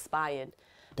all expired.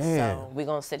 Damn. So we're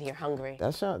going to sit here hungry.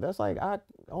 That's like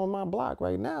on my block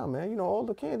right now, man. You know, all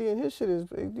the candy in his shit is.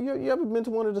 You ever been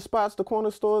to one of the spots, the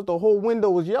corner stores? The whole window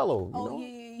was yellow. You know?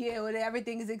 Yeah. Well,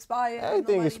 everything is expired.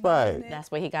 Everything Nobody expired. buying it.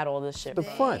 That's where he got all this shit The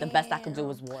from. front. The best I could do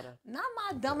was water. Not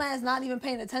my dumb ass not even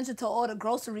paying attention to all the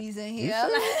groceries in here.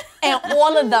 And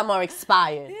all of them are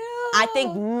expired. Yeah. I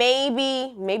think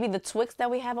maybe the Twix that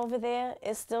we have over there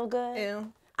is still good.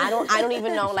 Ew. I don't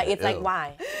even know. Like, it's like, Ew.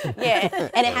 why? Yeah,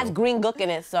 and it has green gook in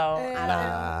it, so I don't know.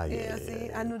 Nah, Yeah, see,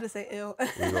 I knew to say ill.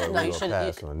 No, you should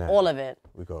pass on that. all of it.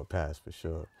 We gonna pass for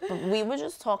sure. But we were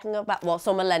just talking about, well,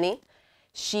 so Maleni,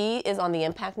 she is on the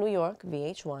Impact New York,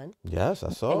 VH1. Yes, I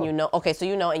saw. And you know, okay, so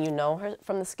you know her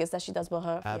from the skits that she does with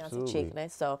her fiance Absolutely. Chiclet.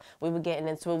 So we were getting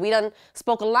into it. We done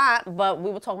spoke a lot, but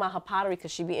we were talking about her pottery because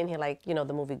she be in here like, you know,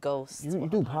 the movie Ghost. You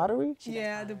do pottery?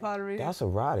 Yeah, I do pottery. That's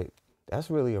erotic. That's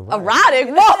really erotic.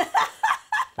 Erotic? Whoa!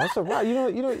 That's erotic. You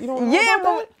don't know Yeah,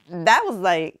 about that? but that was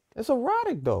like, It's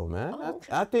erotic though, man.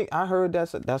 okay. I think I heard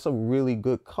that's a really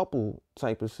good couple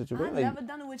type of situation. I've Like, never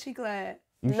done it with Chiclet.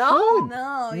 you No? should.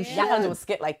 No, You yeah. y'all gotta do a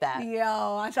skit like that.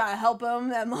 Yo, I try to help him.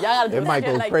 That Y'all gotta do It a might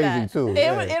skit go like crazy, that. too,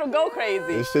 yeah. It'll go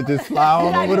crazy. It should just fly all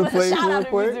You gotta over the give us a place shout real out if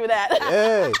quick. we do that.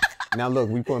 Hey. Now look,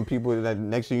 we putting people that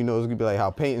next thing you know it's gonna be like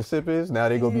how paint and sip is. Now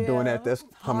they gonna be doing that. That's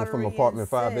coming from Pottery and apartment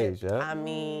sip. 5H, yeah. I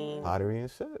mean, Pottery and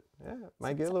sip. Yeah.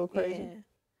 Might get a little crazy.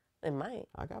 Yeah. it might.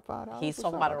 I got $5. He's for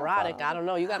talking something. about erotic. I don't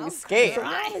know. You got me Okay.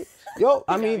 scared. Yo,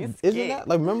 I You got me mean, isn't scared. that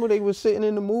like remember they were sitting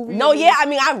in the movie? No, and yeah, I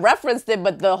mean, I referenced it,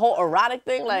 but the whole erotic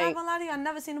thing, I'm like, not gonna lie to you, I've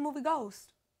never seen the movie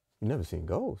Ghost. You never seen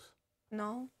Ghost?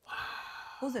 No.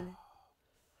 Who's in it?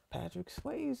 Patrick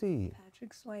Swayze.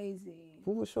 Patrick Swayze.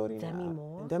 Who was Shorty? Demi now?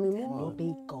 Moore? Demi Moore.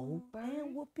 Whoopi Goldberg.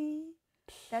 And Whoopi.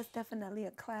 That's definitely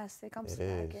a classic. I'm It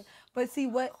slacking. is. But see,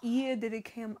 what year did it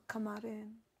come out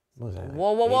in? What was that? like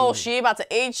Whoa, 80? she about to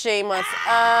age shame us.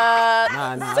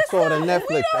 Nah, I saw it on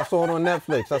Netflix. I saw it on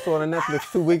Netflix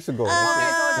 2 weeks ago. Okay, so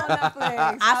it's on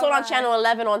Netflix. I saw it on Alright. Channel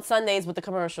 11 on Sundays with the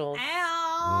commercials.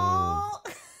 Ow.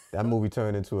 That movie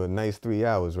turned into a nice 3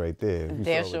 hours right there. if you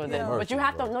There saw sure the did. But you commercials,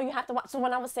 have to, bro. no, you have to watch. So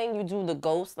when I was saying you do the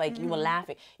ghost, like you were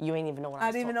laughing, you ain't even know what I I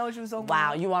was didn't even know what you was talking Wow,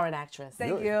 about. you are an actress.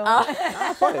 Thank you.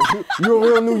 You're a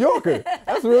real New Yorker.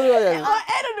 That's really like. And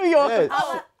a New Yorker.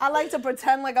 Yeah. I like to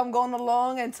pretend like I'm going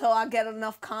along until I get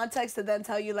enough context to then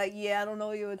tell you like, yeah, I don't know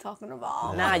what you were talking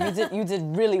about. Nah, you did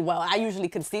really well. I usually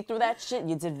can see through that shit.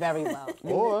 You did very well.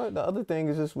 Or the other thing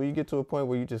is just when you get to a point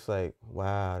where you just like,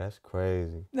 wow, that's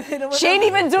crazy. She ain't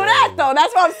even do that though.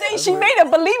 That's what I'm saying. She made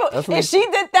it believable. That's what- If she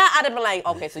did that, I'd have been like,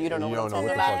 okay, so you don't know You what I'm don't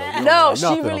know talking what the about. fuck I'm- you don't No, know she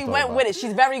nothing really I'm went talking with about. it.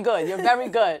 She's very good. You're very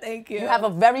good. Thank you. You have a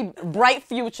very bright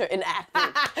future in acting.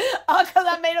 Oh, because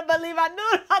I made her believe I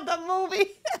knew about the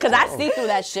movie. Because I see through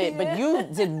that shit, but you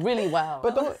did really well.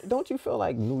 But don't you feel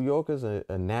like New Yorkers are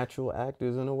natural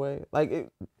actors in a way? Like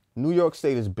New York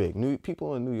State is big.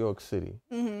 People in New York City.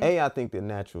 I think they're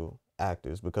natural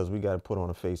actors because we got to put on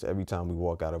a face every time we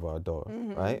walk out of our door,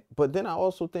 right? But then I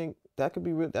also think that could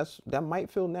be real. That might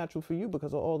feel natural for you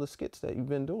because of all the skits that you've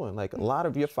been doing. Like a lot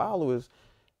of your followers,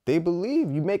 they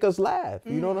believe you make us laugh.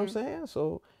 You know what I'm saying?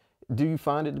 So Do you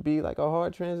find it to be like a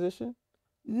hard transition?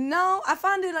 No, I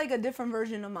find it like a different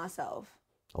version of myself.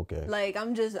 Okay. Like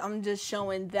I'm just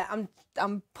showing that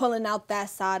I'm pulling out that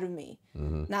side of me.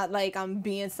 Not like I'm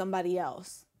being somebody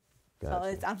else.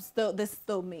 Gotcha. So this is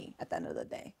still me at the end of the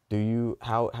day. Do you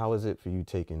how is it for you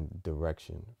taking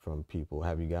direction from people?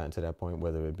 Have you gotten to that point,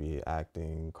 whether it be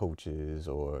acting coaches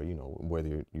or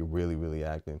whether you're really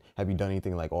acting? Have you done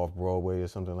anything like off Broadway or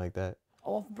something like that?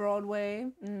 Off Broadway,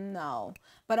 no.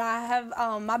 But I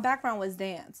have my background was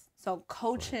dance, so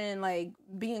coaching, like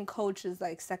being coach, is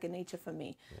like second nature for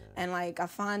me, and like I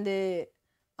find it.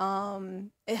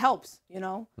 It helps,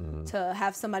 to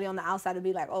have somebody on the outside to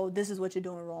be like, oh, this is what you're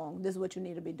doing wrong. This is what you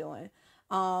need to be doing.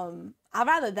 I'd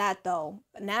rather that though.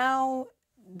 Now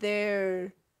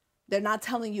they're not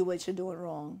telling you what you're doing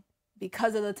wrong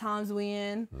because of the times we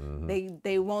in.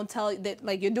 They won't tell you that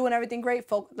like you're doing everything great.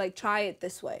 Like try it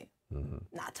this way.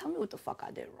 Nah, tell me what the fuck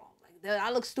I did wrong. Like I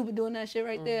look stupid doing that shit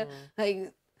right there.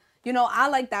 Like, I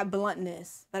like that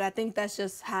bluntness, but I think that's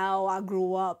just how I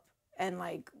grew up. And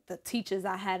like the teachers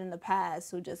I had in the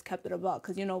past who just kept it above.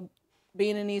 Cause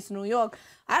being in East New York,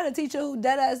 I had a teacher who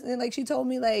dead ass, and like she told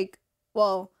me like,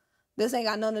 well, this ain't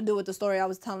got nothing to do with the story I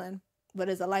was telling, but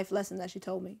it's a life lesson that she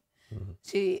told me.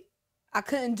 I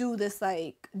couldn't do this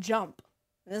like jump.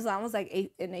 I was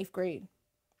like in eighth grade.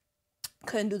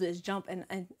 Couldn't do this jump, and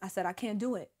I said, I can't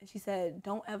do it. And she said,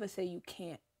 don't ever say you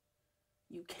can't.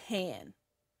 You can.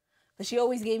 But she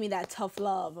always gave me that tough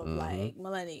love of like,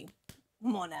 Maleni,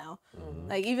 come on now.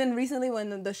 Like even recently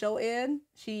when the show aired,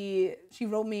 she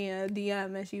wrote me a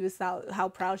DM and she was how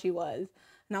proud she was.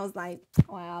 And I was like,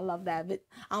 wow, I love that. But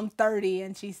I'm 30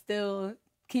 and she's still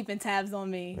keeping tabs on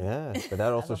me. Yeah, but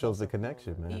that also shows the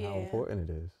connection, man, how important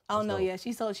it is. Oh no, yeah.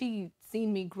 She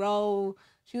seen me grow.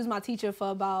 She was my teacher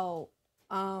for about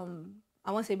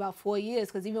I want to say about 4 years,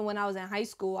 because even when I was in high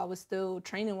school, I was still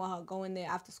training with her, going there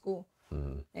after school.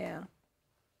 Yeah.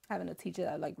 Having a teacher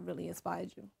that like really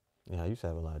inspired you. Yeah, I used to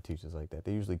have a lot of teachers like that.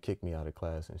 They usually kick me out of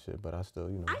class and shit, but I still,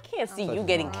 I can't see you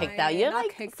getting kicked out. You're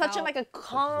like such a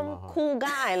calm, cool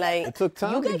guy. Like it took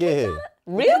time to get here.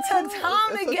 Really? It took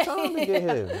time to get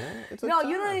here, man. No,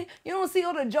 you don't see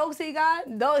all the jokes he got.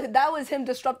 That was him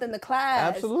disrupting the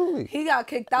class. Absolutely. He got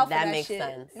kicked out for that makes shit.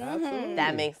 sense. Absolutely.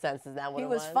 That makes sense. Is that what he it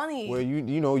was funny? Where you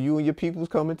and your people's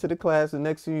coming to the class, and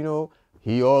next thing you know,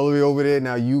 he all the way over there.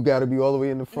 Now you got to be all the way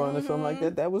in the front or something like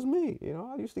that. That was me.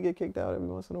 I used to get kicked out every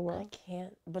once in a while. I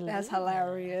can't believe That's that.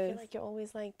 hilarious. I feel like you're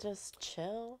always like just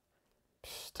chill.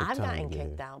 Took I've time gotten to get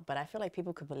kicked here. out, but I feel like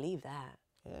people could believe that.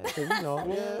 Yeah, 'cause,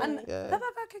 yeah. Have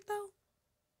I got kicked out?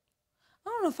 I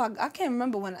don't know if I can't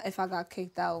remember if I got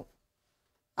kicked out.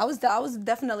 I was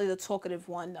definitely the talkative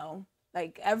one though.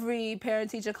 Like every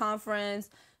parent-teacher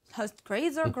conference, her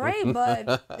grades are great,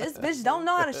 but this bitch don't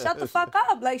know how to shut the fuck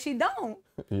up. Like she don't.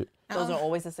 Those are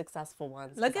always the successful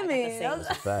ones. Look at me. That's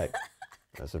a fact.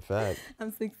 That's a fact.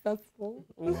 I'm successful.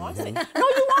 You are. No, you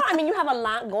are. I mean, you have a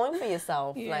lot going for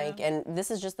yourself. Yeah. Like, and this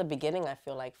is just the beginning, I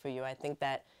feel like, for you. I think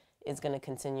that it's going to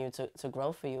continue to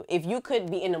grow for you. If you could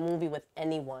be in a movie with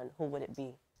anyone, who would it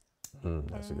be?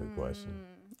 That's a good question.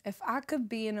 If I could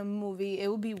be in a movie, it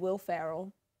would be Will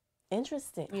Ferrell.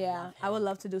 Interesting. Yeah, I would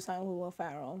love to do something with Will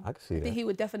Ferrell. I could see I that. think he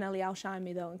would definitely outshine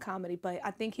me though in comedy, but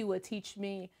I think he would teach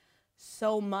me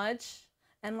so much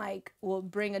and like will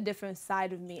bring a different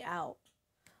side of me out.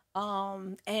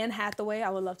 Anne Hathaway, I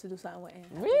would love to do something with Anne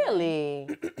Hathaway. Really?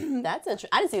 That's interesting.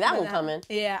 I didn't see that one coming.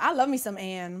 Yeah, I love me some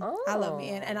Anne. I love me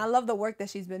Oh. Anne, and I love the work that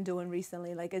she's been doing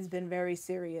recently. Like it's been very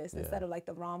serious instead of like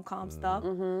the rom-com stuff.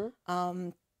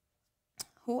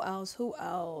 Who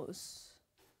else?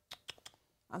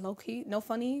 I low-key, no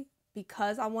funny,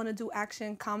 because I want to do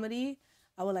action comedy,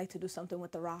 I would like to do something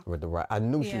with The Rock. With The Rock. I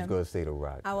knew she Yeah. was going to say The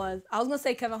Rock. I was going to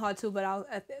say Kevin Hart too, but I was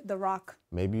at The Rock.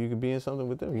 Maybe you could be in something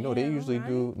with them. They usually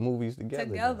do movies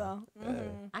together. now.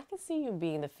 Mm-hmm. I can see you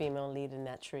being the female lead in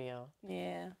that trio.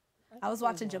 Yeah. I was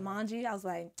watching Jumanji. I was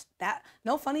like,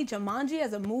 no funny, Jumanji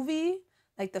as a movie,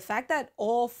 like the fact that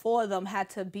all four of them had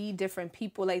to be different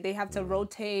people, like they have to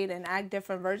rotate and act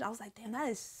different versions. I was like, damn, that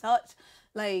is such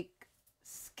like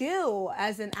skill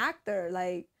as an actor.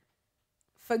 Like,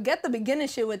 forget the beginning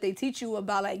shit what they teach you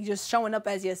about like just showing up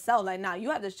as yourself. Like, now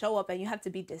you have to show up and you have to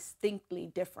be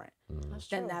distinctly different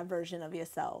than that version of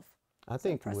yourself. I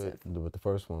think with the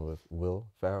first one with Will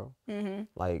Ferrell,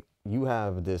 like you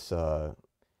have this,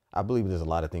 I believe there's a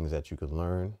lot of things that you could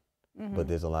learn, but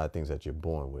there's a lot of things that you're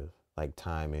born with, like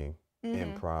timing,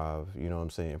 improv, you know what I'm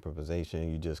saying,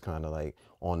 improvisation. You just kind of like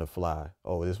on the fly.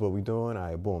 Oh, this is what we doing? All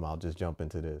right, boom, I'll just jump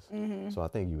into this. So I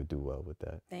think you would do well with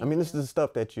that. I mean, this is the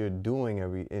stuff that you're doing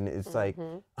and it's like,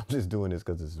 I'm just doing this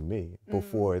because this is me.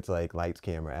 Before it's like lights,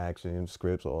 camera, action,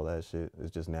 scripts, all that shit.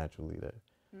 It's just naturally there.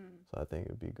 So I think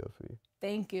it'd be good for you.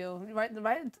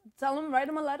 Tell them, write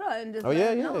them a letter and just Oh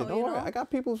yeah, know, don't worry. I got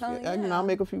people. I'll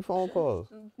make a few phone calls.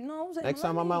 You know what I'm saying? Next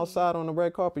time I'm outside on the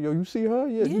red carpet, yo, you see her?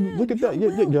 Yeah, you look at that.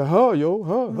 Yeah, her, yo,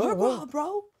 her.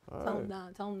 Bro. Tell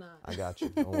them not. I got you.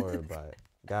 Don't worry about it.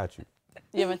 Got you.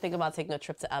 You ever think about taking a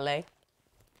trip to LA?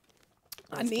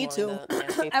 I need to.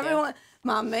 Everyone,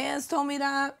 my man's told me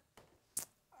that,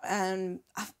 and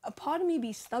a part of me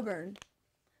be stubborn,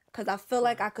 cause I feel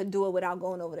like I could do it without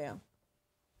going over there.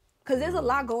 Cause there's a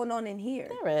lot going on in here.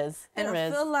 There is. And I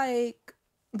feel like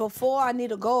before I need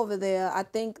to go over there, I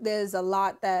think there's a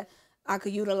lot that I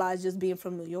could utilize just being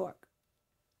from New York.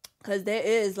 Cause there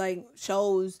is like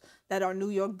shows that are New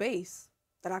York based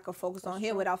that I could focus on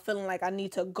here without feeling like I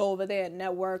need to go over there and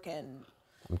network and.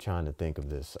 I'm trying to think of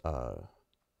this.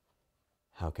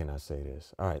 How can I say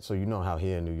this? All right, so you know how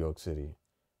here in New York City,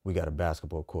 we got a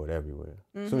basketball court everywhere.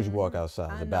 As soon as you walk outside,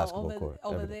 there's a basketball court.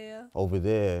 Over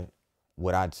there,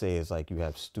 what I'd say is like you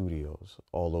have studios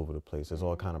all over the place. There's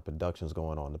all kind of productions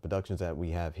going on. The productions that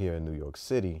we have here in New York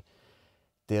City,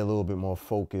 they're a little bit more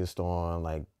focused on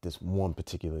like this one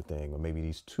particular thing or maybe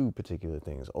these two particular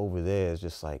things. Over there is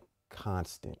just like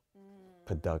constant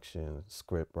production,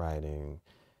 script writing,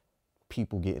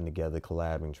 people getting together,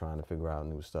 collabing, trying to figure out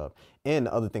new stuff. And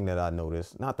the other thing that I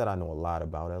noticed, not that I know a lot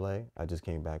about LA, I just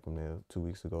came back from there 2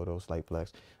 weeks ago though, slight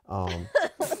flex.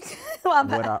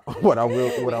 What I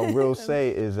will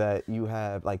say is that you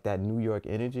have like that New York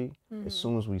energy. As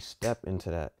soon as we step into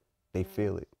that, they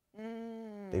feel it.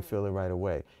 They feel it right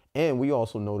away. And we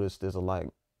also noticed there's a lot,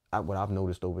 what I've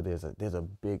noticed over there is that there's a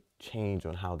big change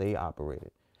on how they operate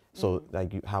it. So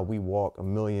like how we walk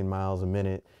 1,000,000 miles a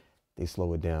minute, they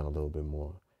slow it down a little bit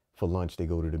more. For lunch, they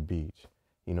go to the beach.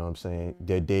 You know what I'm saying?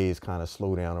 Their days kind of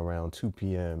slow down around 2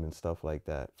 p.m. and stuff like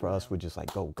that. For us, we're just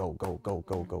like go, go, go, go,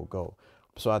 go, go, go.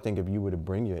 So I think if you were to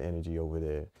bring your energy over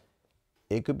there,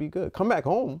 it could be good. Come back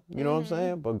home, you know what I'm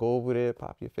saying? But go over there,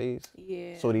 pop your face,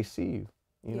 so they see you.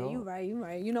 You know? You're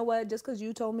right. You know what? Just because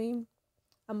you told me,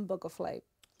 I'm going to book a flight.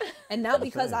 And now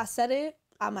because I said it,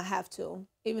 I'm going to have to.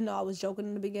 Even though I was joking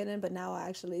in the beginning, but now I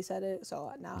actually said it,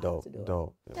 so now I have to do it.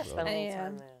 Dope.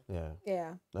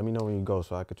 Yeah. Let me know when you go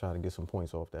so I could try to get some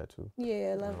points off that too.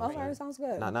 Yeah, all right, sounds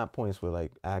good. Not points with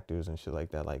like actors and shit like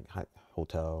that, like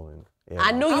hotel and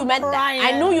airline. I knew you meant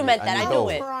that. I knew you meant that. I knew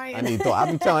it. I need thought.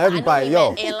 I be telling everybody,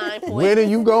 yo, when are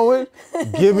you going?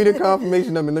 Give me the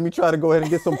confirmation number. Let me try to go ahead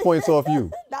and get some points off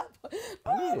you.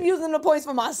 I'm using the points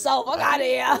for myself. I got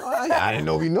it. I didn't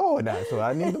know we know that, so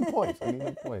I need the points.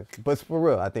 But for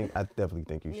real, I definitely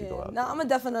think you should go out. No, I'm gonna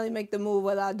definitely make the move.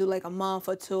 Whether I do like a month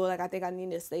or two, like I think I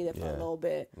need to stay there for a little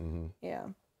bit. Yeah.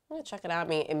 I'm gonna check it out. I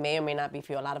mean, it may or may not be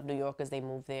for you. A lot of New Yorkers, they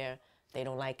move there. They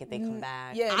don't like it. They come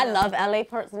back. I love LA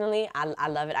personally. I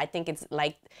love it. I think it's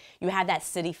like you have that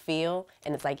city feel,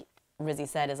 and it's like Rizzy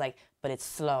said, it's like, but it's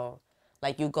slow.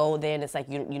 Like you go there and it's like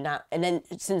you're not, and then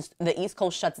since the East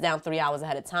Coast shuts down 3 hours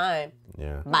ahead of time,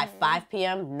 by 5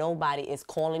 p.m. nobody is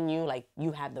calling you. Like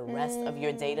you have the rest of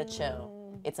your day to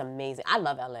chill. It's amazing. I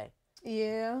love LA.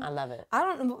 Yeah, I love it. I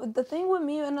don't know. The thing with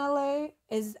me in LA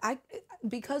is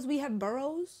because we have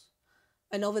boroughs,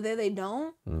 and over there they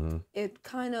don't. It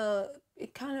kind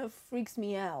of freaks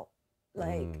me out.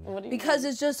 Like, because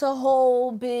it's just a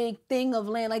whole big thing of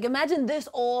land. Like, imagine this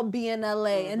all being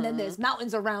LA, and then there's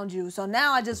mountains around you. So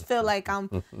now I just feel like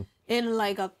I'm in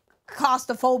like a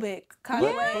claustrophobic kind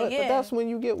of way. But that's when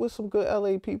you get with some good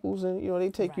LA peoples, and you know they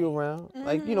take you around.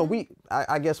 Like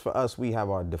I guess for us we have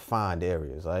our defined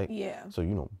areas, like So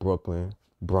you know Brooklyn,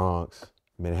 Bronx,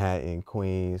 Manhattan,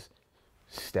 Queens,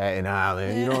 Staten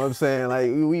Island, you know what I'm saying?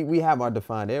 Like we have our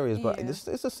defined areas, but it's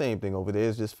the same thing over there.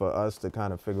 It's just for us to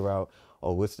kind of figure out,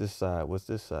 oh, what's this side? What's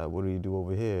this side? What do you do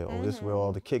over here? Oh, this is where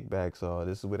all the kickbacks are.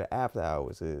 This is where the after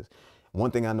hours is. One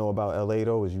thing I know about LA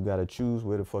though is you gotta choose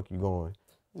where the fuck you going.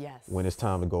 Yes. When it's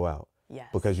time to go out. Yes.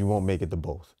 Because you won't make it to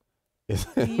both. It's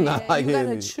not like you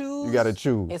gotta choose. You gotta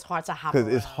choose. It's hard to hop because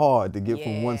around. it's hard to get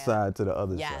from one side to the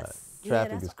other side.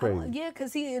 Traffic is crazy.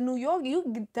 Because in New York, you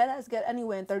deadass get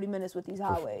anywhere in 30 minutes with these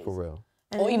highways. For real.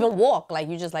 Or even walk, like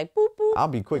you just like boop boop. I'll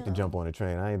be quick to jump on the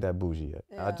train. I ain't that bougie yet.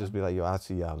 I'll just be like, yo, I'll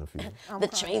see y'all in a few. The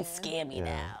trains scare me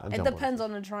now. It depends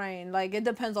on the train. Like it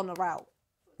depends on the route.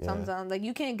 Sometimes, like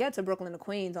you can't get to Brooklyn to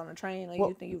Queens on a train. Like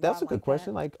you think you. That's a good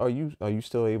question. Like, are you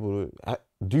still able to?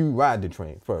 Do you ride the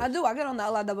train first? I do. I get on the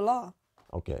LIRR.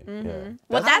 Okay, yeah.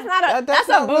 But that's not a that's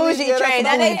a not really- bougie yeah, that's train. a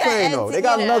That bougie ain't train, though. They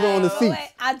got another on the seat.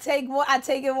 Wait, I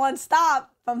take it one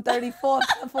stop from 34th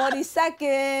to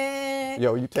 42nd.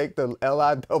 Yo, you take the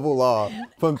LI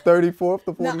from 34th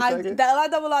to 42nd? The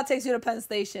LIRR takes you to Penn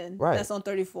Station. Right. That's on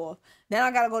 34th. Then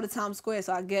I gotta go to Times Square,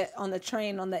 so I get on the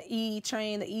train, on the E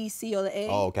train, the EC or the A.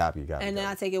 Oh, copy. And then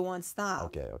I take it one stop.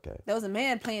 Okay. There was a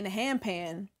man playing the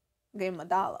handpan. Gave him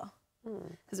 $1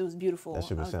 because it was beautiful. That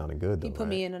shit was sounding good, though. He put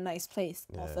me in a nice place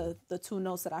off of the 2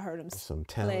 notes that I heard him Some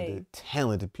play.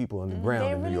 talented people on the ground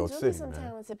There in New really York do City, be some man.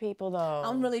 talented people though.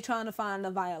 I'm really trying to find a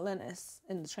violinist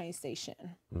in the train station.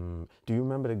 Do you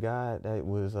remember the guy that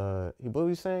was what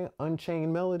was he saying?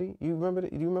 Unchained Melody? You remember? Do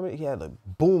you remember? He had a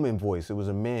booming voice. It was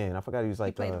a man. I forgot he was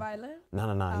like. He played the violin?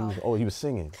 No. He was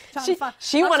singing.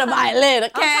 She want a violin,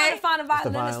 okay? I'm trying to find a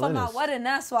violinist for my violinist. wedding.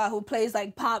 That's why who plays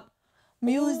like pop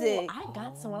music. Ooh, I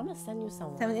got someone. I'm gonna send you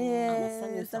someone. Send me- I'm gonna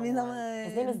send you send me someone. someone.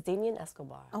 His name is Damien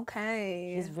Escobar.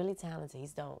 Okay. He's really talented.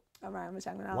 He's dope. All right, I'm gonna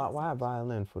check it out. Why a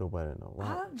violin for the wedding though? Why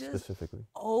I just- specifically?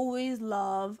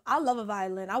 I love a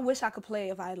violin. I wish I could play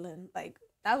a violin. Like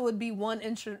that would be one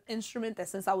instrument that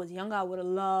since I was younger I would have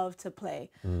loved to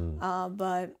play.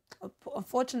 But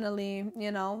unfortunately,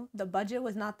 the budget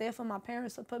was not there for my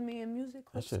parents to put me in music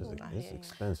That shit school. is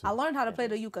expensive. I learned how to play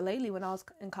the ukulele when I was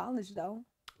in college though.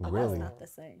 But Really? It's not the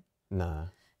same. Nah.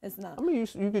 It's not. I mean,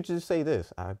 you could just say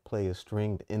this. I play a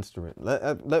stringed instrument.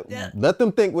 Let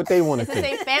them think what they want to It's the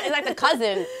think. same family. It's like the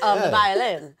cousin of the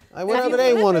violin. Like, whatever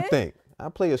they want to think. I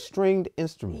play a stringed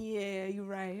instrument. Yeah, you're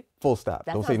right. Full stop.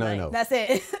 That Don't say sounds nothing nice. else. That's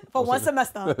it. For one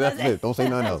semester. That's it. Don't say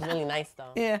nothing else. It's really nice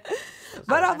though. Yeah.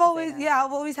 But I've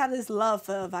always had this love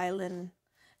for a violin.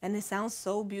 And it sounds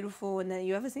so beautiful. And then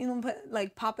you ever seen them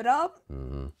pop it up?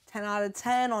 10 out of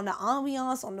 10 on the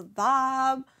ambiance, on the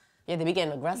vibe. Yeah, they be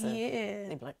getting aggressive. Yeah.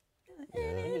 They be like,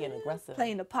 they be getting aggressive.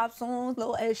 Playing the pop songs,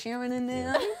 little Ed Sheeran in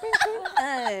there.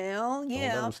 Hell, Let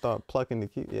yeah. them start plucking the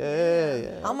key.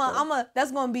 Yeah.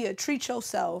 That's gonna be a treat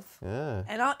yourself. Yeah.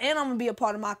 And I'm gonna be a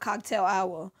part of my cocktail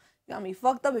hour. Got me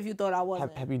fucked up if you thought I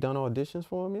wasn't. Have you done auditions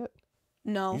for him yet?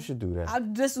 No. You should do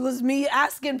that. This was me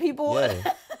asking people.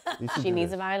 Yeah. You should She do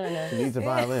needs a that. violinist. She needs a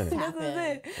violinist. This is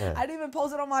it. Yeah. I didn't even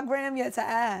post it on my gram yet to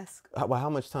ask. Well, how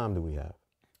much time do we have?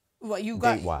 What you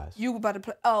got? Date-wise. You about to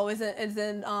play? Oh, it's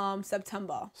in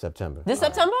September. September. Uh-huh. This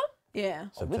September? Yeah.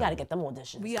 Oh, we gotta get them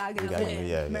auditions. We gotta get gotta them get- in.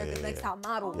 yeah, America's yeah, Next yeah. Top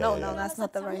Model. Yeah, No, yeah, no, yeah. that's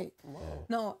not the right.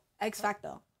 No, X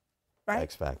Factor. Right?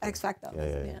 X Factor. X Factor.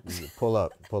 Yeah. You pull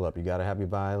up. You gotta have your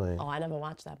violin. Oh, I never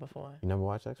watched that before. You never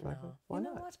watched X Factor? Why You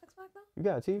not? never watch X Factor? You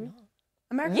got a TV?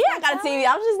 America's Yeah, I Got got a TV. Talent?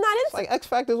 I'm just not It's into. like X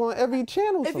Factor's on every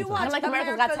channel. If you I sometimes. don't like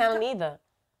America's Got America's Talent Got- either.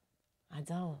 I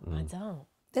don't.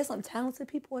 There's some talented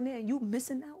people in there, and you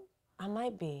missing out. I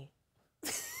might be.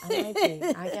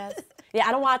 I guess. Yeah,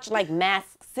 I don't watch like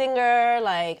Masked Singer.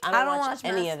 Like I don't watch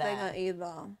any of Masked that. Singer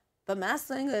either. But Masked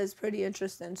Singer is pretty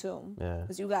interesting too. Yeah.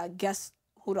 Because you got to guess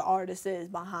who the artist is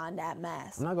behind that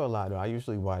mask. I'm not gonna lie though, I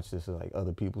usually watch this at like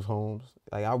other people's homes.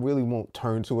 Like I really won't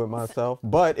turn to it myself.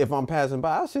 But if I'm passing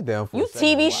by, I'll sit down for You a second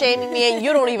and TV watch shaming me and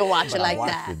you don't even watch it But I like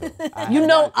watched that. it, though. You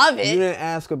know of it. You didn't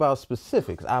ask about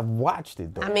specifics. I've watched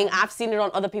it though. I mean, I've seen it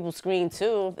on other people's screen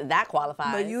too. If that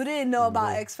qualifies. But you didn't know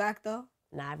about X Factor.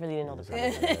 Nah, I really didn't know the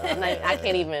premise. I'm like, I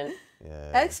can't even.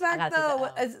 X gotta take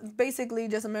Factor that is basically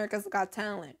just America's Got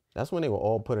Talent. That's when they were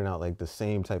all putting out like the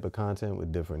same type of content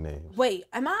with different names. Wait,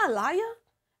 am I a liar?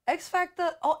 X Factor?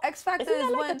 Oh, X Factor Isn't is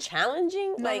that like when... a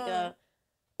challenging, No, like no,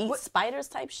 a eat spiders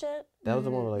type shit? That was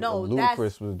the one where like No,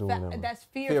 Ludacris was doing that. one. that's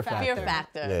Fear Factor. Fear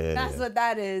Factor. Yeah. That's what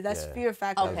that is. That's Yeah. Fear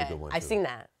Factor. was a Okay, good one, I've too. seen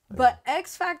that. But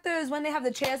X Factor is when they have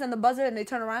the chairs and the buzzer and they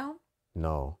turn around.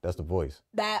 No, that's the voice.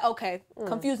 That okay,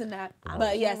 confusing that. I But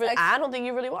don't yes, really- I don't think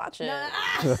you really watch it. no,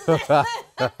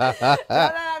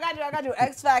 I got you.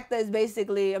 X Factor is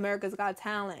basically America's Got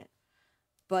Talent,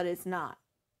 but it's not.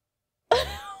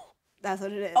 That's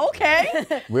what it is. Okay.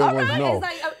 Real ones know.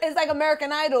 It's like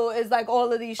American Idol. It's like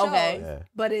all of these shows, Okay. Yeah.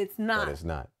 but it's not. But it's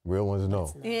not. Real ones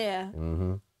know. Yeah.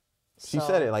 Mm-hmm. She So,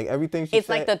 said it like everything she It's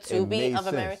said. like the it to be made of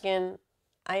sense. American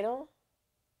Idol.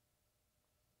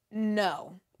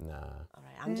 No. Nah. All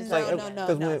right, I'm just No, like, no, no,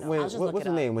 Because no, when I'll just what, look what's it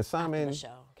his name? up When after Simon the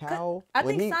show. Cowell. I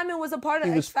when think Simon was a part of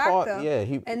he X was Factor. part- yeah,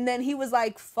 he- And then he was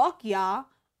like, "Fuck y'all,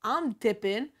 I'm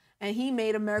dipping," and he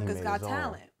made America's made Got his own.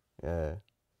 Talent. Yeah.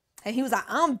 And he was like,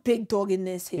 "I'm big dog in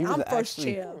this He here. was I'm first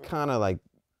actually chair." kind of like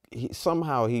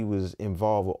somehow he was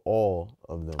involved with all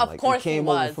of them. Of like, course he he came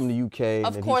was. over from the UK. And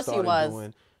Of then course he he started was.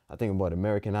 Doing, I think about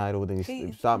American Idol. Then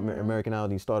he stopped American Idol.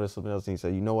 And he started something else. And he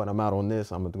said, "You know what? I'm out on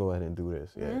this. I'm gonna go ahead and do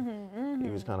this." Yeah. He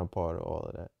was kind of part of all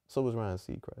of that. So was Ryan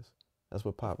Seacrest. That's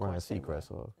what popped Ryan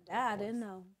Seacrest off. That I didn't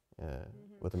know.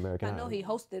 with American I know Idol. he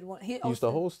hosted one. He Used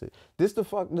to host it. This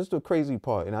the crazy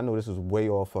part, and I know this is way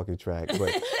off fucking track,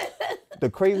 but the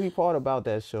crazy part about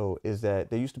that show is that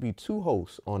there used to be 2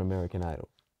 hosts on American Idol.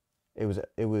 It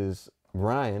was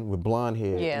Ryan with blonde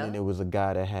hair, and then there was a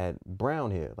guy that had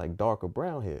brown hair, like darker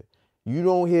brown hair. You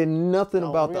don't hear nothing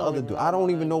about the other dude. I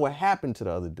don't even know what happened to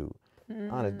the other dude.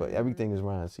 Honest, but everything is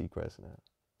Ryan Seacrest now.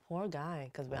 Poor guy,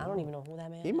 because I don't even know who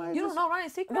that man is. You don't know Ryan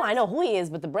Seacrest? No, I know who he is,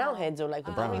 but the brown head dude, like,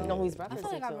 I don't even know who he's I referencing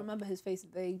feel like I to. remember his face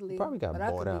vaguely. He probably got but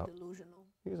bought I out. could be delusional.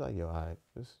 He was like, yo, all right,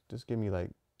 just give me like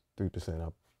 3%,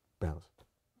 I'll bounce.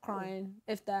 Crying,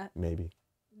 if that. Maybe.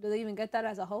 Do they even get that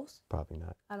as a host? Probably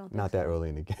not. I don't think Not so. that early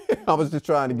in the game. I was just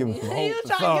trying to give him some You hope.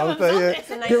 was trying to give him something. It's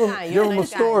a nice Give guy. him, You're give a him a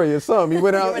nice guy. story or something. He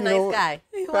went out, You're a nice guy.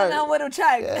 He went out with a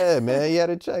check. Yeah, man, he had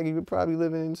a check. He was probably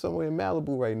living in somewhere in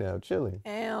Malibu right now, chilling.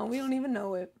 And we don't even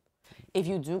know it. If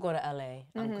you do go to LA,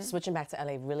 I'm switching back to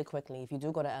LA really quickly. If you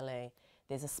do go to LA,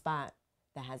 there's a spot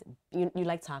that has, you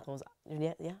like tacos?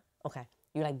 Yeah? Okay.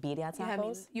 You like birria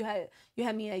tacos? You had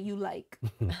me at you like.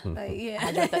 Like,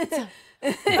 yeah. Do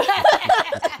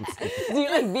you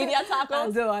like birria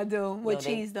tacos? I do. With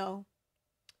cheese though.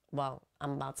 Well,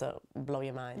 I'm about to blow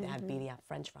your mind. They have birria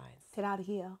French fries. Get out of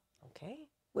here. Okay.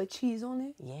 With cheese on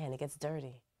it? Yeah, and it gets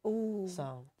dirty. Ooh.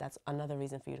 So that's another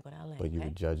reason for you to go to LA. But you okay?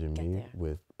 were judging Get me there.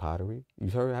 with pottery. You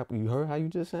heard how you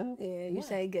just sound? Yeah, you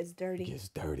say it gets dirty. It gets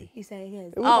dirty. You say it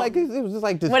gets It was it was just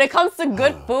like this. When it comes to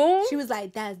good food, She was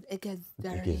like, it gets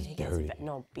dirty. It gets dirty.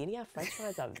 no, birria French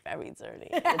fries are very dirty.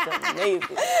 It's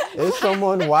amazing. There's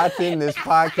someone watching this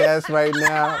podcast right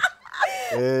now.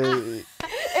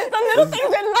 It's the little things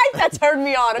in life that turn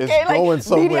me on, okay? It's going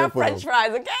somewhere birria for French them.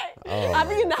 fries, okay? I'll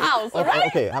be in the house, all Okay, right?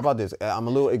 okay, how about this? I'm a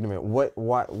little ignorant.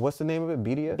 What's the name of it?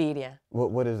 Birria? Birria.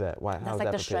 What is that? Why? That's How's like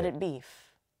that the prepared? shredded beef.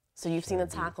 So you've seen the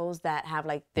tacos that have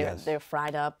like they're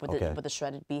fried up with the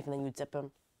shredded beef, and then you dip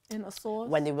them In a sauce?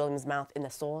 Wendy Williams' mouth in the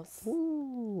sauce.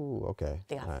 Ooh, okay.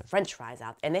 They got All right. French fries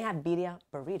out, and they have birria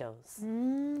burritos.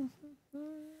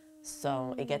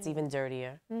 So it gets even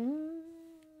dirtier.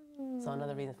 So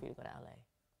another reason for you to go to LA.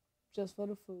 Just for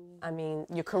the food. I mean,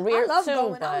 your career I but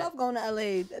love going to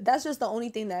LA. That's just the only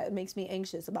thing that makes me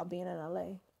anxious about being in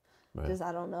LA. Right. Just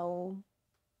I don't know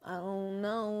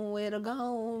where to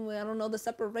go. I don't know the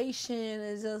separation.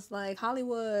 It's just like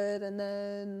Hollywood and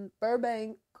then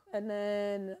Burbank and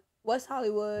then West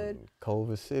Hollywood.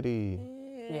 Culver City.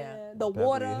 Yeah. The Beverly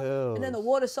water. Hills. And then the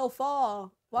water's so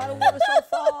far. Why the water so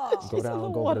far?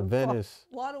 Go over to Venice.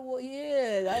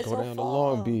 Yeah, that's Go so down to far.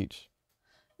 Long Beach.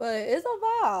 But it's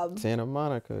a vibe. Santa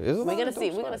Monica. It's a lot we're of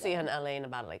dope gonna spots. see her in LA in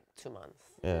about like 2 months.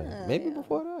 Yeah, maybe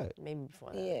before that. Maybe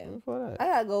before that. Yeah. Before that. I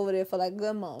gotta go over there for like a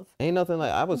good month. Ain't nothing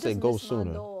like I would say Just go miss my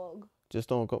sooner. dog. Just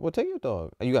don't go. Well, take your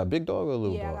dog. You got a big dog or a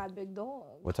little Yeah, dog? I got a big dog.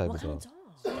 What type What of kind dog? of dog?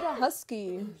 She's a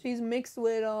husky. She's mixed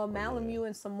with Malamute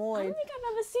and I Samoyed. don't think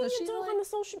I've ever seen So your she's dog like, on the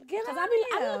social media. get Because out I be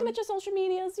here. looking at your social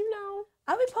medias, you know.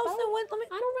 I be posting with them.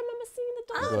 I don't remember seeing the I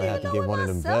dog. don't gonna have even to know get where one my of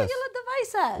them cellular vests.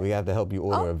 device at. We have to help you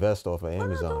order a vest off of What I do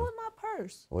Amazon. with my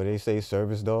purse? What they say,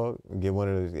 service dog. Get one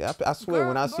of those. I swear,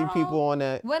 when I see Girl, people on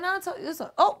that, When I tell you, I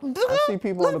see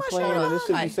people on the look my plane shirt and it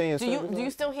should on. be saying Do service you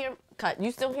dog. still hear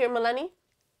You still hear Maleni?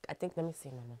 I think let me see,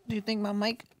 Mama. Do you think my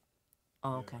mic?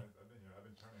 Oh, okay.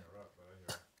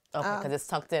 Okay, because it's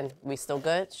tucked in. We still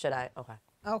good? Should I? Okay.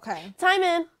 Okay. Time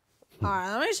in. All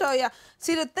right, let me show you.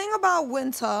 See, the thing about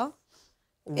Winter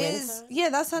is, yeah,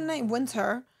 that's her name,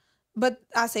 Winter. But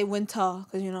I say Winter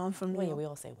because, you know, I'm from New Well, yeah, York. we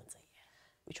all say winter. Yeah.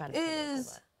 We try to.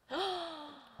 Is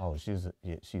Oh, she's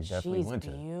definitely She's winter.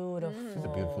 beautiful. She's a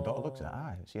beautiful dog. Look at the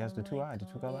eye. She has the two eyes, the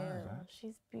two color eyes, right?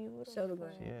 She's beautiful. Show the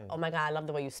gram. Yeah. Oh my God, I love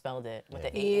the way you spelled it with the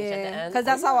H at the Yeah, end. because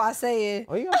that's how I say it.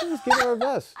 Oh, you gotta just give her a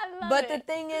vest. But the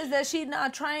thing is that she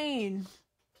not trained.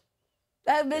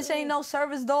 That bitch ain't no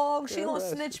service dog. She gonna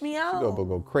snitch me She out. gonna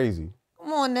go crazy.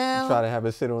 Come on now. Try to have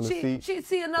her sit on the seat. She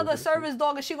see another service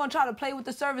dog and she gonna try to play with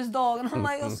the service dog. And I'm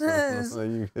like, yo, sis, It's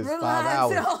 5 relax.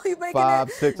 hours. Yo, you making 5,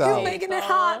 it, 6 you hours. making it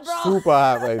hot, bro. Super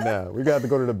hot right now. We got to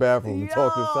go to the bathroom and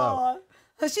talk this out.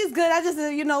 Yo. She's good. I just,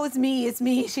 you know, it's me.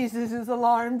 She's just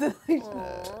alarmed.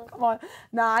 Come on.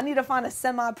 Nah, I need to find a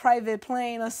semi-private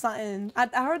plane or something. I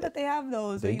heard that they have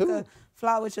those. They where you do. could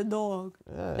fly with your dog.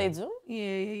 Yeah. They do?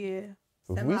 Yeah.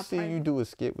 If we see you do a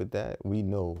skit with that, we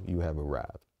know you have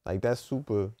arrived. Like that's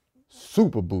super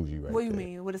bougie right What do you there.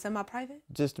 mean? With a semi-private?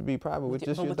 Just to be private with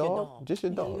just but your with your dog? dog. Just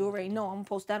your dog. You already know. I'm gonna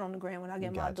post that on the gram when I get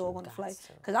my got dog to. on the Got flight.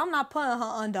 to. Because I'm not putting her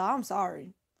under. I'm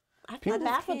sorry. I feel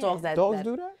bad for can't. dogs that Dogs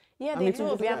do that? Yeah, How they many do.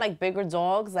 people If do you have that? like bigger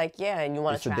dogs, like and you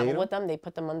want They to travel sedate with them, they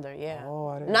put them under. Yeah. Oh,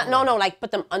 I didn't Not know no, like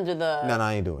put them under the. No,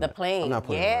 I ain't doing the that. plane. I'm not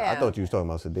putting Yeah. I thought you was talking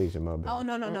about sedation, my bad. Oh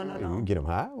no. You get them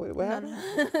high? What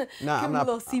happened? Nah, Give him a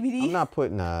little CBD. I'm not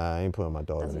putting. Nah, I ain't putting my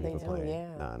dog That's in what the they do, plane.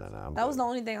 yeah. Nah. I'm That was good. the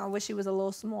only thing I wish she was a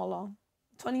little smaller.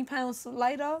 20 pounds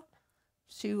lighter,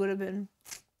 she would have been.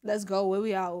 Let's go. Where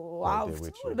we at? Wow, there with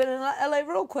would you. have been in LA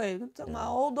real quick. Took my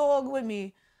whole dog with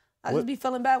me. I just be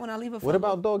feeling bad when I leave her. What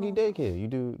about doggy daycare? You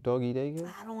do doggy daycare?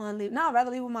 I don't want to leave. No, I'd rather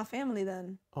leave with my family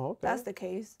then. Oh, okay. That's the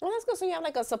case. Well, that's good. So you have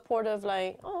like a supportive,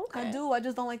 like, oh, okay. I do. I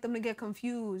just don't like them to get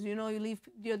confused. You know, you leave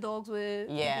your dogs with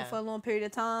people for a long period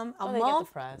of time. A Oh, they get month.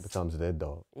 depressed. Becomes their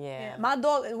dog. Yeah. My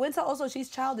dog, Winter also, she's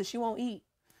childish. She won't eat.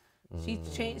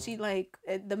 She like,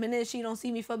 the minute she don't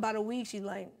see me for about a week, she's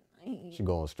like, I ain't eat. She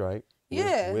go on strike.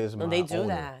 Yeah. Where's my No, they do owner?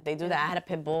 that. They do that. I had a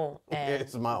pit bull, and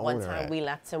It's my one owner time at? we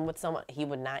left him with someone. He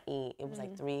would not eat. It was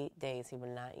like 3 days. He would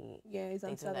not eat. Yeah, he's They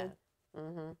do unsettled.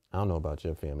 that. I don't know about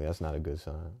your family. That's not a good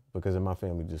sign. Because in my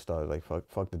family, just started like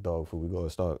fuck the dog food. We go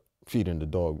and start feeding the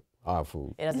dog our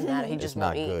food. It doesn't matter. He It's just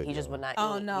not won't eat. good, He just yo. would not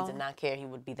Oh, eat. no. He did not care. He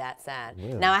would be that sad.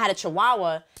 Really? Now I had a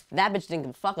Chihuahua. That bitch didn't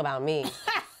give a fuck about me.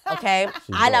 Okay,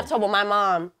 I dope. left her with my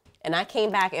mom, and I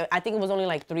came back. I think it was only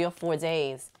like 3 or 4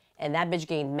 days, and that bitch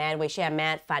gained mad weight. She had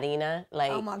mad farina.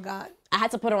 Like Oh my God. I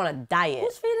had to put her on a diet.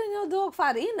 Who's feeding your dog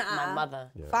farina? My mother.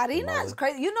 Farina is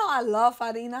crazy. You know I love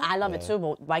farina. I love it too,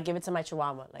 but why give it to my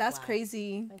Chihuahua? Like, That's why?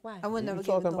 crazy. Like, why? I would You never give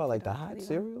talking a dog about like the farina. hot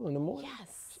cereal in the morning?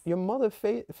 Yes. Your mother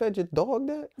fed your dog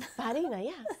that? Farina,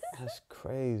 yes. That's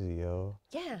crazy, yo.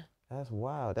 Yeah. That's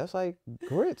wild. That's like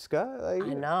grits, guy. Like, I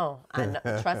know.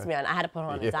 Trust me, I had to put her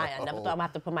on a diet. I never Yo. thought I'd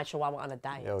have to put my Chihuahua on a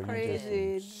diet. Yo, you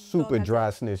Crazy. just super Dog dry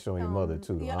snitch on your mother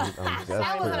too. yeah. That's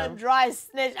That wasn't a crazy. dry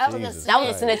snitch. That was a Jesus That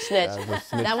was a Christ. snitch. That was a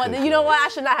snitch That was, snitch, you know yo. what? I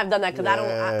should not have done that because I don't.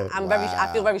 Yeah, I'm very.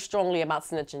 I feel wow. very strongly about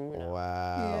snitching. You know,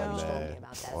 Wow, very strongly man.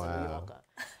 about that as a New Wow.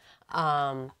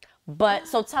 Yorker. But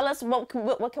so tell us what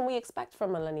can we expect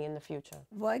from Maleni in the future?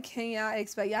 What can y'all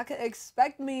expect? Y'all can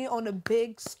expect me on the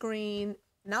big screen.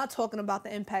 Not talking about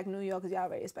the impact New York, because y'all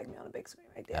already expect me on the big screen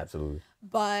right there. Absolutely.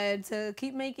 But to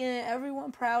keep making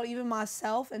everyone proud, even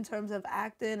myself, in terms of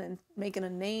acting and making a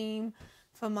name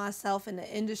for myself in the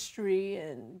industry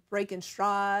and breaking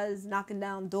strides, knocking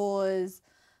down doors.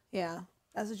 Yeah,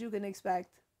 that's what you can expect.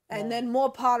 And then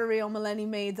more pottery on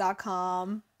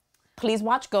MaleniMade.com. Please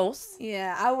watch Ghost.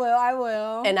 Yeah, I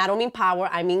will. And I don't mean Power,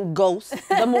 I mean Ghost,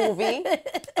 the movie.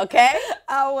 Okay?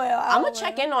 I will. I'm gonna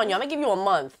check in on you. I'm gonna give you a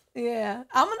month. Yeah,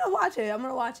 I'm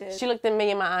gonna watch it. She looked at me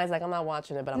in my eyes like I'm not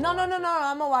watching it, but I'm No, gonna watch it.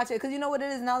 I'm gonna watch it because you know what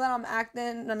it is. Now that I'm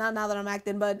acting, no, not now that I'm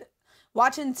acting, but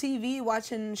watching TV,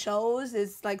 watching shows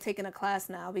is like taking a class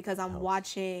now because I'm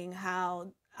watching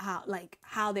how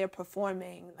they're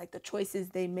performing, like the choices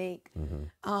they make.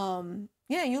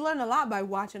 Yeah, you learn a lot by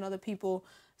watching other people.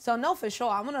 So no, for sure,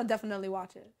 I'm gonna definitely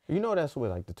watch it. You know that's where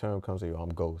like the term comes. Yo, I'm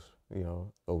Ghost. You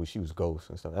know, oh, she was Ghost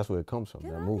and stuff. That's where it comes from.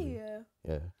 Get that out movie. here.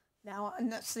 Yeah. Now I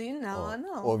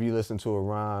know. Or if you listen to a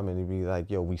rhyme and it'd be like,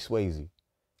 yo, we Swayze.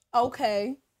 Okay.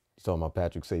 You talking about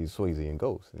Patrick Swayze and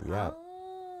Ghost. Yeah.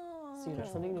 See,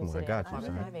 that's something Come new on, I today. got you,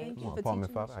 Apartment son. 5A. Come on,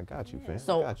 apartment 5. I got you, fam. I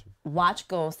So got you. watch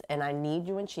Ghost, and I need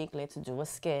you and Chicle to do a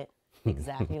skit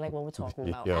exactly like what we're talking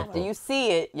about. Yo. After you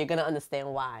see it, you're gonna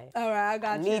understand why. All right, I I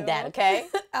got you. need that, okay?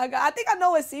 I think I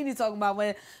know what scene you're talking about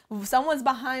when someone's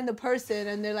behind the person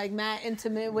and they're like mad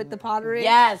intimate with the pottery.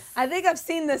 Yes. I think I've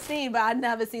seen the scene, but I've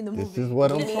never seen the movie. This is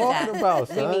what I'm We need talking that. about,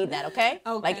 We son. need that, okay?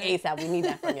 Okay. Like ASAP, we need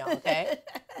that from y'all, okay?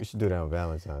 We should do that on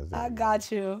Valentine's Day. I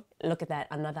got you. Look at that,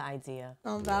 another idea.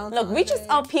 On Valentine's Look, we just Day.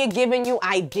 up here giving you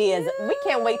ideas. We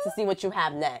can't wait to see what you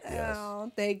have next. Oh,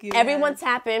 thank you. Everyone guys.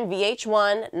 tap in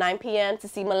VH1, 9 p.m. to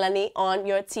see Maleni on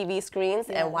your TV screens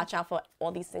and watch out for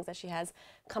all these things that she has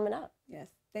coming up. Yes,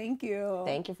 thank you.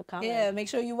 Thank you for coming. Yeah, make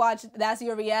sure you watch That's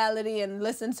Your Reality and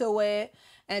listen to it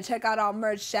and check out our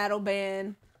merch, Shadow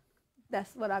Band.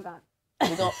 That's what I got.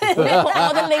 We're gonna put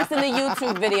all the links in the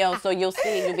YouTube video so you'll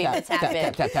see, you'll be able to tap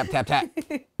in. Tap, tap, tap, tap.